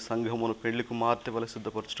రాకడుకునైనా సంఘమును పెళ్లికి మార్తెవల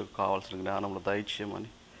సిద్ధపరచుటకు కావాల్సిన జ్ఞానమును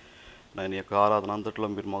దయచేయమని నేను యొక్క ఆరాధన అంతట్లో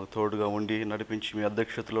మీరు మాకు తోడుగా ఉండి నడిపించి మీ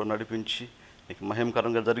అధ్యక్షతలో నడిపించి నీకు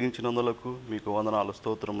మహిమకరంగా జరిగించినందులకు మీకు వందనాలు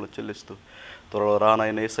స్తోత్రములు చెల్లిస్తూ త్వరలో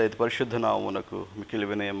రానైన యేసయ్య పరిశుద్ధ నామమునకు మిక్కిలి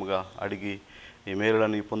వినయముగా అడిగి ఈ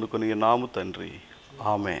మేలులని పొందుకొని నాము తండ్రి,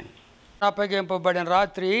 ఆమేన్. అప్పగింపబడిన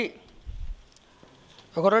రాత్రి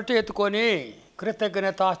ఒక రొట్టె ఎత్తుకొని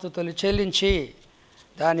కృతజ్ఞతాస్తుతులు చెల్లించి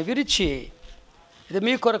దాన్ని విరిచి, ఇది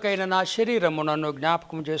మీ కొరకైన నా శరీరము, నన్ను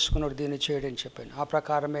జ్ఞాపకం చేసుకున్నాడు దీన్ని చేయడని చెప్పాను. ఆ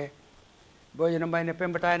ప్రకారమే భోజనమైన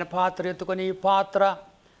పెంపట ఆయన పాత్ర ఎత్తుకొని, ఈ పాత్ర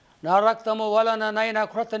నా రక్తము వలననైనా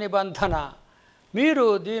కృత నిబంధన, మీరు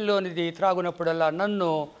దీనిలోనిది త్రాగునప్పుడల్లా నన్ను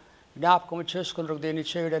జ్ఞాపకం చేసుకున్నారు దీన్ని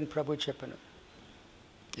చేయడని ప్రభు చెప్పాను.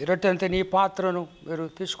 ఈ రొట్టెంత నీ పాత్రను మీరు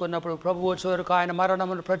తీసుకున్నప్పుడు ప్రభు వచ్చే వరకు ఆయన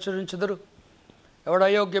మరణమును ప్రచురించుదురు. ఎవడు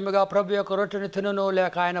అయోగ్యముగా ప్రభు యొక్క రొట్టెను తినను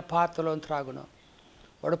లేక ఆయన పాత్రలో త్రాగును,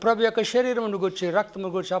 వాడు ప్రభు యొక్క శరీరమును గురించి రక్తము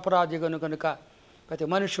గురించి అపరాధిగను కనుక ప్రతి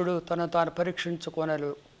మనుషుడు తనను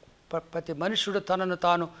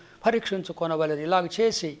తాను పరీక్షించుకొనవలెను. ఇలాగ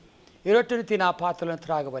చేసి ఈ రొట్టెను తిని ఆ పాత్రలను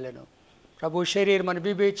త్రాగవలెను. ప్రభు శరీరం అని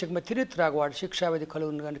వివేచకమే తిని త్రాగువాడు శిక్షావిధి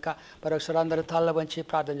కలుగును కనుక మరొకసారి అందరూ తల్ల వంచి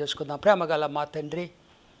ప్రార్థన చేసుకుందాం. ప్రేమగల మా తండ్రి,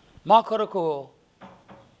 మా కొరకు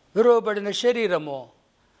విరువబడిన శరీరము,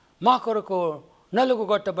 మా కొరకు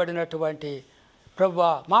నలుగుగొట్టబడినటువంటి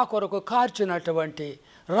ప్రభువా, మా కొరకు కార్చినటువంటి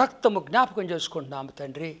రక్తము జ్ఞాపకం చేసుకుంటున్నాము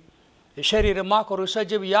తండ్రి. ఈ శరీరం మా కొరకు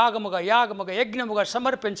సజీవ యాగముగా యజ్ఞముగా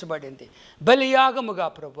సమర్పించబడింది, బలియాగముగా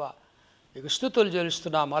ప్రభువా మీకు స్తుతులు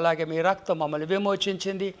చెల్లిస్తున్నాము. అలాగే మీ రక్తం మమ్మల్ని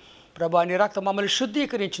విమోచించింది ప్రభా, నీ రక్తం మమ్మల్ని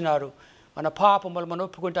శుద్ధీకరించినారు. మన పాపములు మనం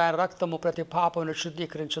ఒప్పుకుంటే ఆయన రక్తము ప్రతి పాపమును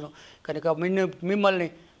శుద్ధీకరించును కనుక మిమ్మల్ని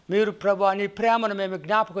మీరు ప్రభా నీ ప్రేమను మేము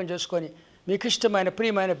జ్ఞాపకం చేసుకొని మీకు ఇష్టమైన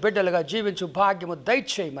ప్రియమైన బిడ్డలుగా జీవించు భాగ్యము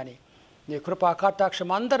దయచేయమని నీ కృపా కటాక్షం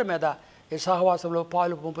అందరి మీద, ఈ సహవాసంలో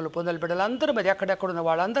పాలు పంపులు పొందల బిడ్డలందరి మీద ఎక్కడెక్కడున్న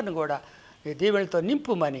వాళ్ళందరినీ కూడా నీ దీవెనలతో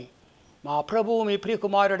నింపుమని మా ప్రభువు మీ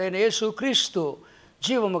ప్రియకుమారుడైన యేసు క్రీస్తు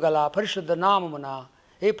జీవము గల పరిశుద్ధ నామమున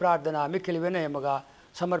ఈ ప్రార్థన మిక్కిలి వినయముగా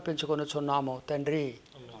సమర్పించుకొనుచున్నాము తండ్రి,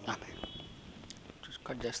 ఆమేన్.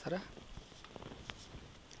 కట్ చేస్తారా?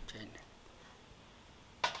 చేయండి.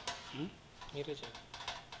 మీరే చేయండి.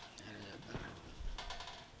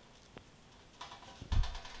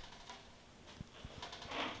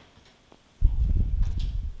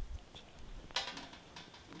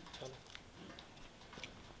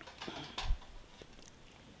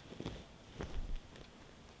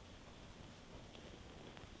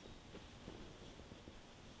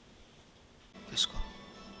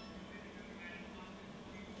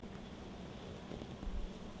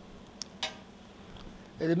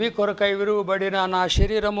 ఇది మీ కొరకై విరువబడిన నా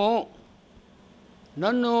శరీరము,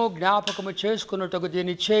 నన్ను జ్ఞాపకము చేసుకున్నట్టుకు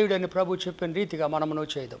దీన్ని చేయుడని ప్రభు చెప్పిన రీతిగా మనమును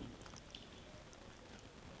చేయదాం.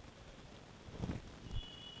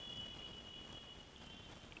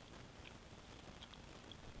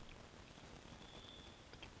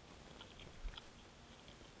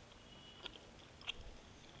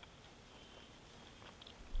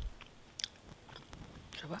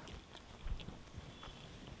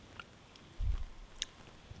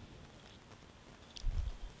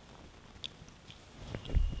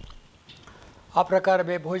 ఆ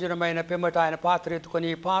ప్రకారమే భోజనమైన పిమ్మట ఆయన పాత్ర ఎత్తుకొని,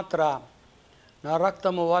 ఈ పాత్ర నా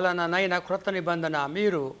రక్తము వలననైన క్రొత్త నిబంధన,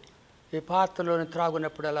 మీరు ఈ పాత్రలోని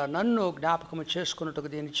త్రాగునప్పుడల్లా నన్ను జ్ఞాపకము చేసుకున్నట్టుకు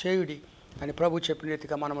దీన్ని చేయుడి అని ప్రభు చెప్పిన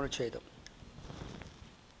రీతిగా మనమును చేయదాం.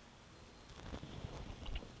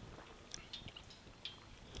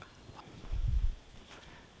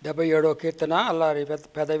 డెబ్బై 77వ కీర్తన అల్లారి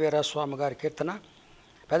పెదవీరాస్వామి గారి కీర్తన.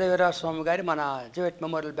 పెదవీరాస్వామి గారి మన జీవెట్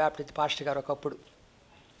మెమోరియల్ బ్యాప్టిస్ట్ పాస్టర్ గారు ఒకప్పుడు,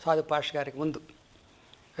 సాధు పాస్టర్ గారికి ముందు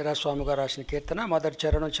వీరాస్వామి గారు రాసిన కీర్తన. మొదటి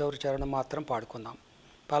చరణం చివరి చరణం మాత్రం పాడుకుందాం.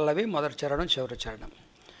 పల్లవి మొదటి చరణం చివరి చరణం.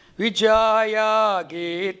 విజయ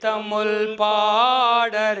గీతముల్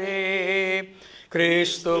పాడరే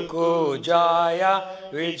క్రీస్తుకు జయ,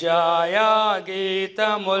 విజయ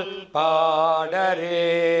గీతముల్ పాడరే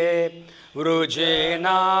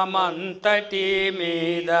వృజనామంతటి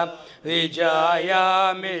మీద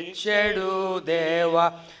విజయమిచ్చెడు దేవ,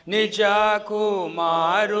 నిజ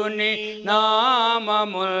కుమారుని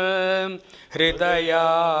నామముల్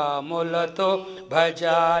హృదయములతో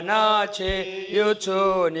భజన చేయుచు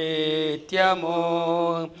నిత్యము.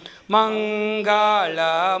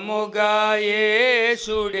 మంగళముగా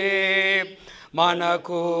యేసుడే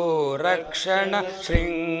మనకు రక్షణ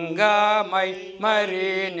శృంగమై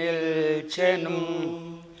మరి నిల్చెను.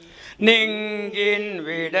 నింగిన్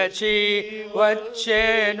విడచి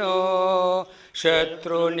వచ్చెను,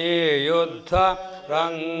 శత్రుని యుద్ధ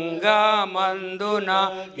రంగమందున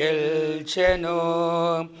గెల్చెను.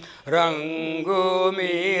 రంగు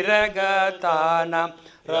మీరగతాన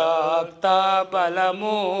రక్త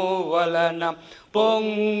బలము వలన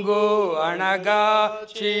పొంగు అణగా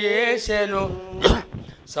చేసెను.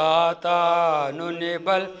 సాతానుని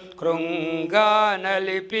బల్ కృంగా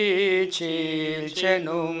నలిపి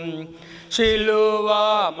చీల్చెను. శిలువ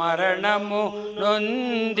మరణము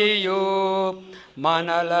నొందియు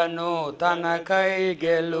మనలను తనకై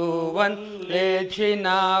గెలువన్ లేచిన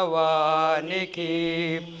వానికి,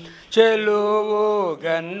 చెలువు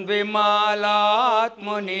గన్విమాలాత్ముని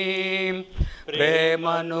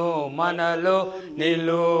ప్రేమను మనలో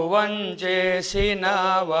నిలువంచేసిన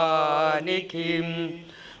వానికి,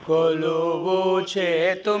 కొలువు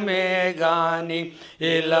చేతుమే గాని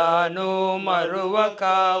ఇలాను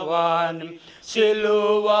మరువకవాని,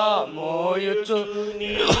 సిలువ మోయుచు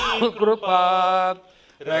కృపా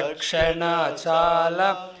రక్షణ చాలా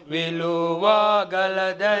విలువ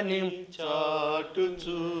గలదని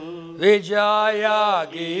చాటుచు. విజయ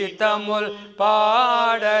గీతముల్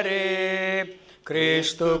పాడరే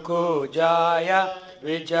క్రీస్తుకు జయ,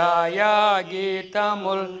 విజయ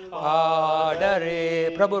గీతముల్ పాడరే.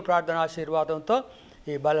 ప్రభు ప్రార్థన ఆశీర్వాదంతో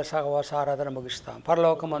ఈ బల సహవాస ఆరాధన ముగిస్తాం.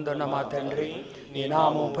 పరలోకమందున్న మా తండ్రి, నీ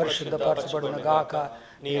నామం పరిశుద్ధపరచబడును గాక,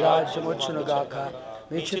 నీ రాజ్యం వచ్చును గాక,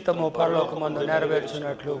 నీ చిత్తము పరలోకమందు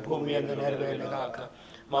నెరవేర్చినట్లు భూమి యందు నెరవేరును గాక.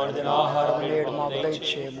 మా దిన ఆహారం నేడు మాకు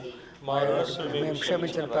దయచేయము, మా మేము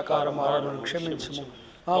క్షమించిన ప్రకారం ఆరాధనను క్షమించుము,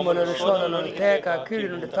 మామూలు శోధనలను తేక కీడు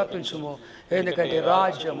నుండి తప్పించుము. ఎందుకంటే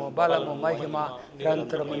రాజ్యము బలము మహిమ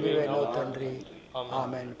నిరంతరము నీవేనో తండ్రి.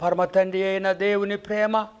 ఆమేన్. పరమ తండ్రి అయిన దేవుని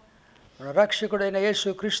ప్రేమ, మన రక్షకుడైన యేసు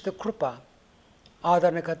క్రీస్తు కృప,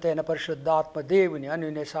 ఆదరణకర్త అయిన పరిశుద్ధాత్మ దేవుని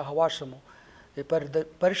అన్యోన్య సహవాసము, ఈ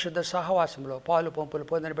పరిశుద్ధ సహవాసంలో పాలు పంపులు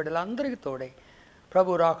పొందిన బిడ్డలందరికీ తోడై ప్రభు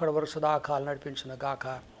రాకడ వరకు సదాకాలం నడిపించును గాక.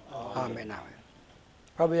 ఆమేన్.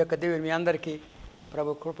 ప్రభు యొక్క దేవుని మీ అందరికీ, ప్రభు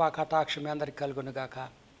కృపా కటాక్షం మీ అందరికీ కలుగును గాక.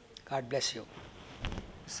 God bless you.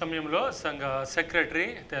 సమయంలో సంఘ సెక్రటరీ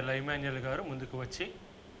తెల్ల ఇమాన్యుయల్ గారు ముందుకు వచ్చి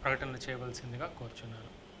ప్రకటనలు చేయవలసిందిగా కోరుచున్నాను.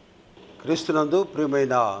 క్రీస్తునందు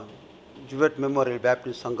ప్రియమైన జువెట్ మెమోరియల్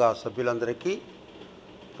బ్యాప్టిస్ట్ సంఘ సభ్యులందరికీ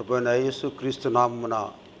ప్రభు అయిన యేసు క్రీస్తు నామమున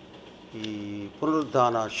ఈ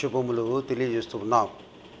పునరుద్ధాన శుభములు తెలియజేస్తూ ఉన్నాం.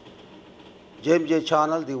 జేఎంజే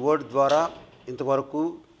ఛానల్ ది వర్డ్ ద్వారా ఇంతవరకు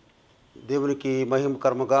దేవునికి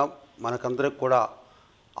మహిమకరముగా మనకందరికి కూడా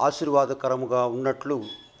ఆశీర్వాదకరముగా ఉన్నట్లు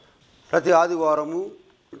ప్రతి ఆదివారము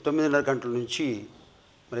 9:30 గంటల నుంచి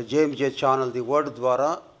మరి జేఎంజే ఛానల్ ది వర్డ్ ద్వారా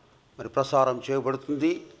మరి ప్రసారం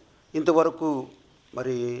చేయబడుతుంది. ఇంతవరకు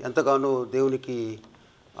మరి ఎంతగానో దేవునికి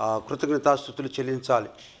కృతజ్ఞతాస్తుతులు చెల్లించాలి.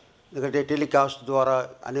 ఎందుకంటే టెలికాస్ట్ ద్వారా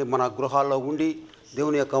మన గృహాల్లో ఉండి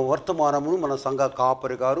దేవుని యొక్క వర్తమానమును మన సంఘ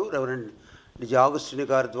కాపరి గారు రెవరెండ్ డిజే ఆగస్టిన్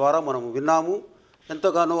గారి ద్వారా మనం విన్నాము.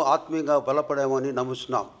 ఎంతగానో ఆత్మీయంగా బలపడామని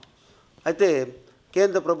నమ్ముతున్నాం. అయితే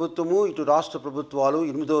కేంద్ర ప్రభుత్వము ఇటు రాష్ట్ర ప్రభుత్వాలు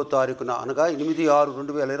 8వ తారీఖున అనగా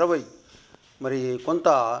 8/6/2020 మరి కొంత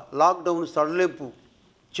లాక్డౌన్ సడలింపు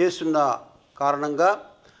చేస్తున్న కారణంగా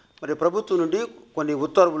మరి ప్రభుత్వం నుండి కొన్ని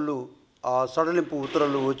ఉత్తర్వులు సడలింపు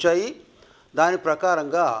ఉత్తర్వులు వచ్చాయి. దాని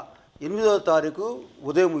ప్రకారంగా 8వ తారీఖు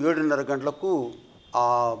ఉదయం 7:30 గంటలకు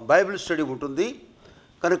బైబిల్ స్టడీ ఉంటుంది.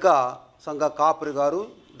 కనుక సంఘ కాపరి గారు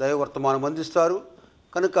దైవవర్తమానం అందిస్తారు.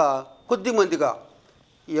 కనుక కొద్దిమందిగా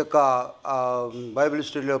ఈ యొక్క బైబిల్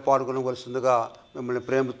స్టడీలో పాల్గొనవలసిందిగా మిమ్మల్ని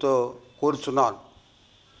ప్రేమతో కోరుచున్నాను.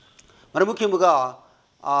 మరి ముఖ్యముగా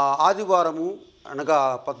ఆదివారము అనగా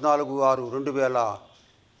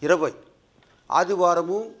 14/6/2020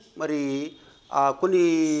 ఆదివారము మరి కొన్ని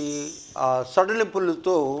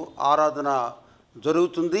సడలింపులతో ఆరాధన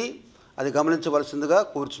జరుగుతుంది. అది గమనించవలసిందిగా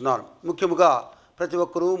కోరుచున్నాను. ముఖ్యముగా ప్రతి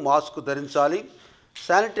ఒక్కరూ మాస్క్ ధరించాలి.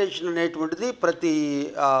 శానిటేషన్ అనేటువంటిది ప్రతి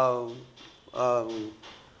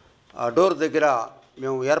డోర్ దగ్గర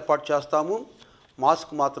మేము ఏర్పాటు చేస్తాము.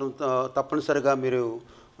 మాస్క్ మాత్రం తప్పనిసరిగా మీరు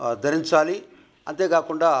ధరించాలి.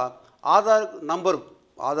 అంతేకాకుండా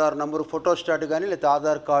ఆధార్ నంబరు ఫోటోస్టాట్ కానీ లేకపోతే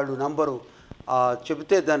ఆధార్ కార్డు నంబరు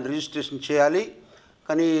చెబితే దాన్ని రిజిస్ట్రేషన్ చేయాలి.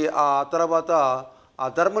 కానీ ఆ తర్వాత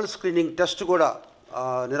థర్మల్ స్క్రీనింగ్ టెస్ట్ కూడా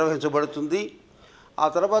నిర్వహించబడుతుంది. ఆ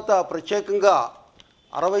తర్వాత ప్రత్యేకంగా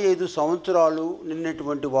 65 సంవత్సరాలు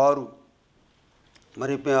నిన్నటువంటి వారు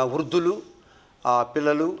మరి వృద్ధులు,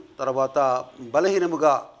 పిల్లలు, తర్వాత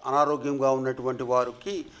బలహీనముగా అనారోగ్యంగా ఉన్నటువంటి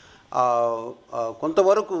వారికి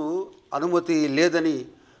కొంతవరకు అనుమతి లేదని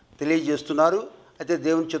తెలియజేస్తున్నారు. అయితే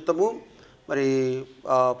దేవుని చిత్తము మరి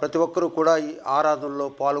ప్రతి ఒక్కరూ కూడా ఈ ఆరాధనలో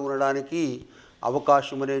పాల్గొనడానికి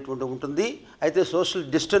అవకాశం అనేటువంటి ఉంటుంది. అయితే సోషల్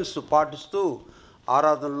డిస్టెన్స్ పాటిస్తూ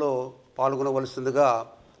ఆరాధనలో పాల్గొనవలసిందిగా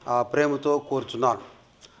ప్రేమతో కోరుచున్నాను.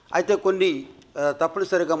 అయితే కొన్ని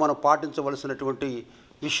తప్పనిసరిగా మనం పాటించవలసినటువంటి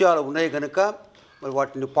విషయాలు ఉన్నాయి కనుక మరి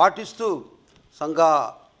వాటిని పాటిస్తూ సంఘ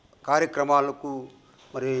కార్యక్రమాలకు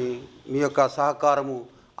మరి మీ యొక్క సహకారము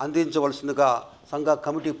అందించవలసిందిగా సంఘ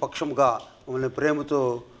కమిటీ పక్షంగా మిమ్మల్ని ప్రేమతో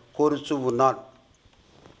కోరుచూ ఉన్నాను.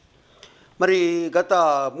 మరి గత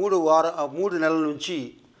 3 నెలల నుంచి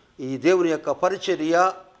ఈ దేవుని యొక్క పరిచర్య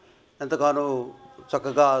ఎంతగానో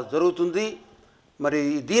చక్కగా జరుగుతుంది. మరి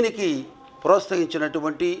దీనికి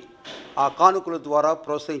ప్రోత్సహించినటువంటి ఆ కానుకల ద్వారా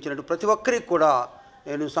ప్రోత్సహించినటువంటి ప్రతి ఒక్కరికి కూడా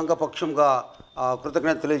నేను సంఘపక్షంగా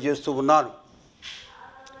కృతజ్ఞత తెలియజేస్తూ ఉన్నాను.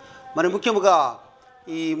 మరి ముఖ్యంగా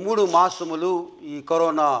ఈ 3 మాసములు ఈ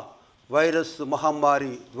కరోనా వైరస్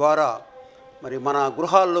మహమ్మారి ద్వారా మరి మన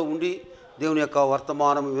గృహాల్లో ఉండి దేవుని యొక్క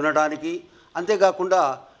వర్తమానం వినడానికి, అంతేకాకుండా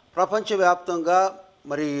ప్రపంచవ్యాప్తంగా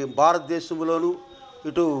మరి భారతదేశంలోను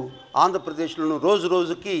ఇటు ఆంధ్రప్రదేశ్లోను రోజు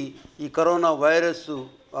రోజుకి ఈ కరోనా వైరస్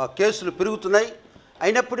కేసులు పెరుగుతున్నాయి.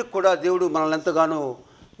 అయినప్పటికీ కూడా దేవుడు మనల్ని ఎంతగానో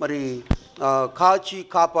మరి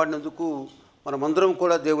కాపాడినందుకు మనమందరం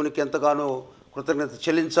కూడా దేవునికి ఎంతగానో కృతజ్ఞత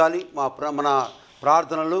చెల్లించాలి. మన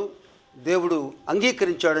ప్రార్థనలు దేవుడు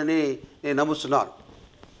అంగీకరించాడని నేను నమ్ముతున్నాను.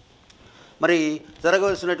 మరి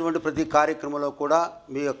జరగవలసినటువంటి ప్రతి కార్యక్రమంలో కూడా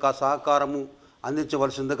మీ యొక్క సహకారము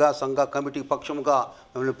అందించవలసిందిగా సంఘ కమిటీ పక్షముగా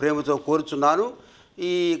మిమ్మల్ని ప్రేమతో కోరుచున్నాను.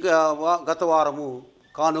 ఈ గత వారము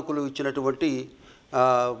కానుకలు ఇచ్చినటువంటి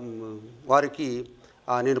వారికి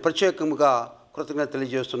నేను ప్రత్యేకంగా కృతజ్ఞత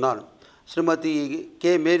తెలియజేస్తున్నాను. శ్రీమతి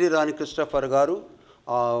కె మేరీ రాణి క్రిస్టఫర్ గారు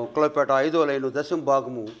కులపేట 5వ లైను దశమ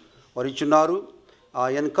భాగము వారు ఇచ్చున్నారు.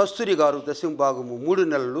 ఎన్ కస్తూరి గారు దశమ భాగము 3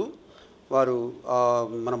 నెలలు వారు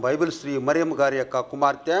మన బైబిల్ స్త్రీ మరియమ్మ గారి యొక్క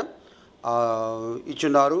కుమార్తె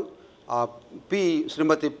ఇచ్చున్నారు.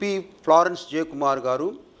 శ్రీమతి పి ఫ్లారెన్స్ జే కుమార్ గారు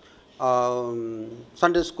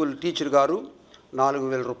సండే స్కూల్ టీచర్ గారు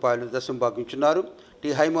 4,000 రూపాయలు దశమ భాగం ఇచ్చున్నారు. టి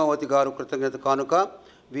హైమావతి గారు కృతజ్ఞత కానుక.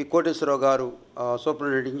 వి కోటేశ్వరరావు గారు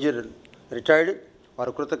సూపరింటెండెంట్ ఇంజనీర్ రిటైర్డ్,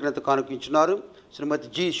 వారు కృతజ్ఞత కానుక ఇచ్చున్నారు. శ్రీమతి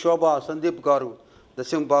జి శోభా సందీప్ గారు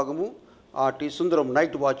దశమ భాగము. టి సుందరం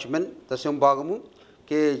నైట్ వాచ్మెన్ దశమ భాగము.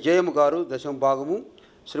 కె జయమ్మ గారు దశమ భాగము.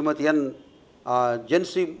 శ్రీమతి ఎన్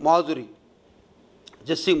జెస్సీ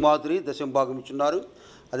మాధురి దశమ భాగం ఇచ్చున్నారు.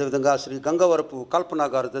 అదేవిధంగా శ్రీ గంగవరపు కల్పన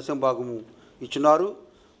గారు దశమ భాగము ఇచ్చున్నారు.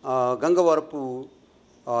 గంగవరపు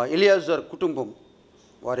ఎలియాజర్ కుటుంబం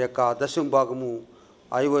వారి యొక్క దశమ భాగము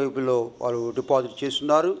ఐవైపులో వారు డిపాజిట్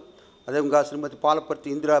చేస్తున్నారు. అదేవిధంగా శ్రీమతి పాలపర్తి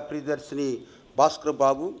ఇందిరా ప్రియదర్శిని భాస్కర్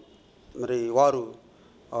బాబు మరి వారు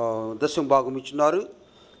దశమ భాగం ఇచ్చున్నారు.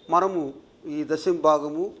 మనము ఈ దశమ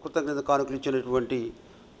భాగము కృతజ్ఞత కానుకలు ఇచ్చినటువంటి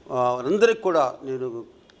అందరికి కూడా నేను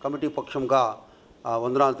కమిటీ పక్షంగా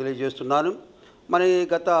వందనాలు తెలియజేస్తున్నాను. మరి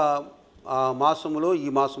గత మాసంలో ఈ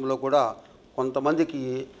మాసంలో కూడా కొంతమందికి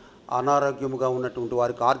అనారోగ్యముగా ఉన్నటువంటి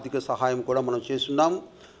వారికి ఆర్థిక సహాయం కూడా మనం చేస్తున్నాము.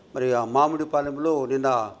 మరి ఆ మామిడిపాలెంలో నిన్న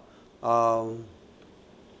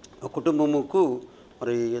కుటుంబముకు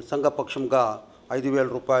మరి సంఘపక్షంగా 5,000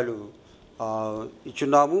 రూపాయలు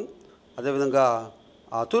ఇచ్చున్నాము. అదేవిధంగా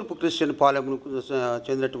తూర్పు క్రిస్టియన్ పాలెంకు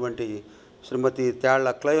చెందినటువంటి శ్రీమతి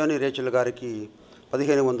తేళ్ల క్లయోని రేచల్ గారికి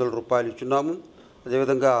 1,500 రూపాయలు ఇచ్చున్నాము.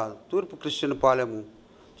 అదేవిధంగా తూర్పు క్రిస్టియన్ పాలెము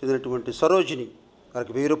చెందినటువంటి సరోజిని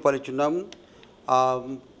గారికి 1,000 రూపాయలు ఇచ్చున్నాము.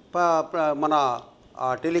 మన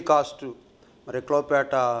టెలికాస్ట్ మరి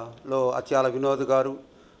క్లోపేటలో అత్యాల వినోద్ గారు,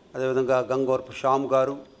 అదేవిధంగా గంగవరపు శ్యామ్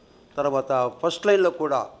గారు, తర్వాత ఫస్ట్ లైన్లో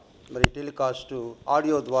కూడా మరి టెలికాస్ట్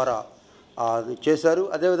ఆడియో ద్వారా చేశారు.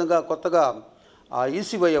 అదేవిధంగా కొత్తగా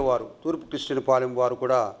ఈసీవై వారు తూర్పు క్రిస్టియన్ పాలెం వారు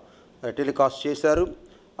కూడా టెలికాస్ట్ చేశారు.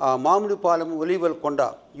 మామిడిపాలెం ఒలీవల్ కొండ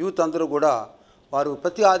యూత్ అందరూ కూడా వారు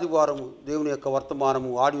ప్రతి ఆదివారం దేవుని యొక్క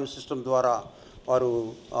వర్తమానము ఆడియో సిస్టమ్ ద్వారా వారు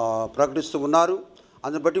ప్రకటిస్తూ ఉన్నారు.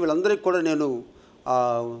 అందుని బట్టి వీళ్ళందరికీ కూడా నేను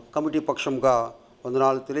కమిటీ పక్షంగా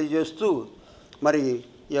వందనాలు తెలియజేస్తూ మరి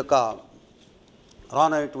ఈ యొక్క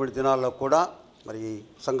రానటువంటి దినాల్లో కూడా మరి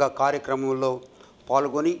సంఘ కార్యక్రమంలో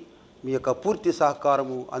పాల్గొని మీ యొక్క పూర్తి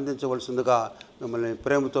సహకారము అందించవలసిందిగా మిమ్మల్ని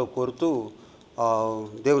ప్రేమతో కోరుతూ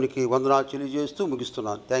దేవునికి వందనాలు తెలియజేస్తూ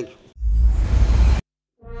ముగిస్తున్నాను. Thank you.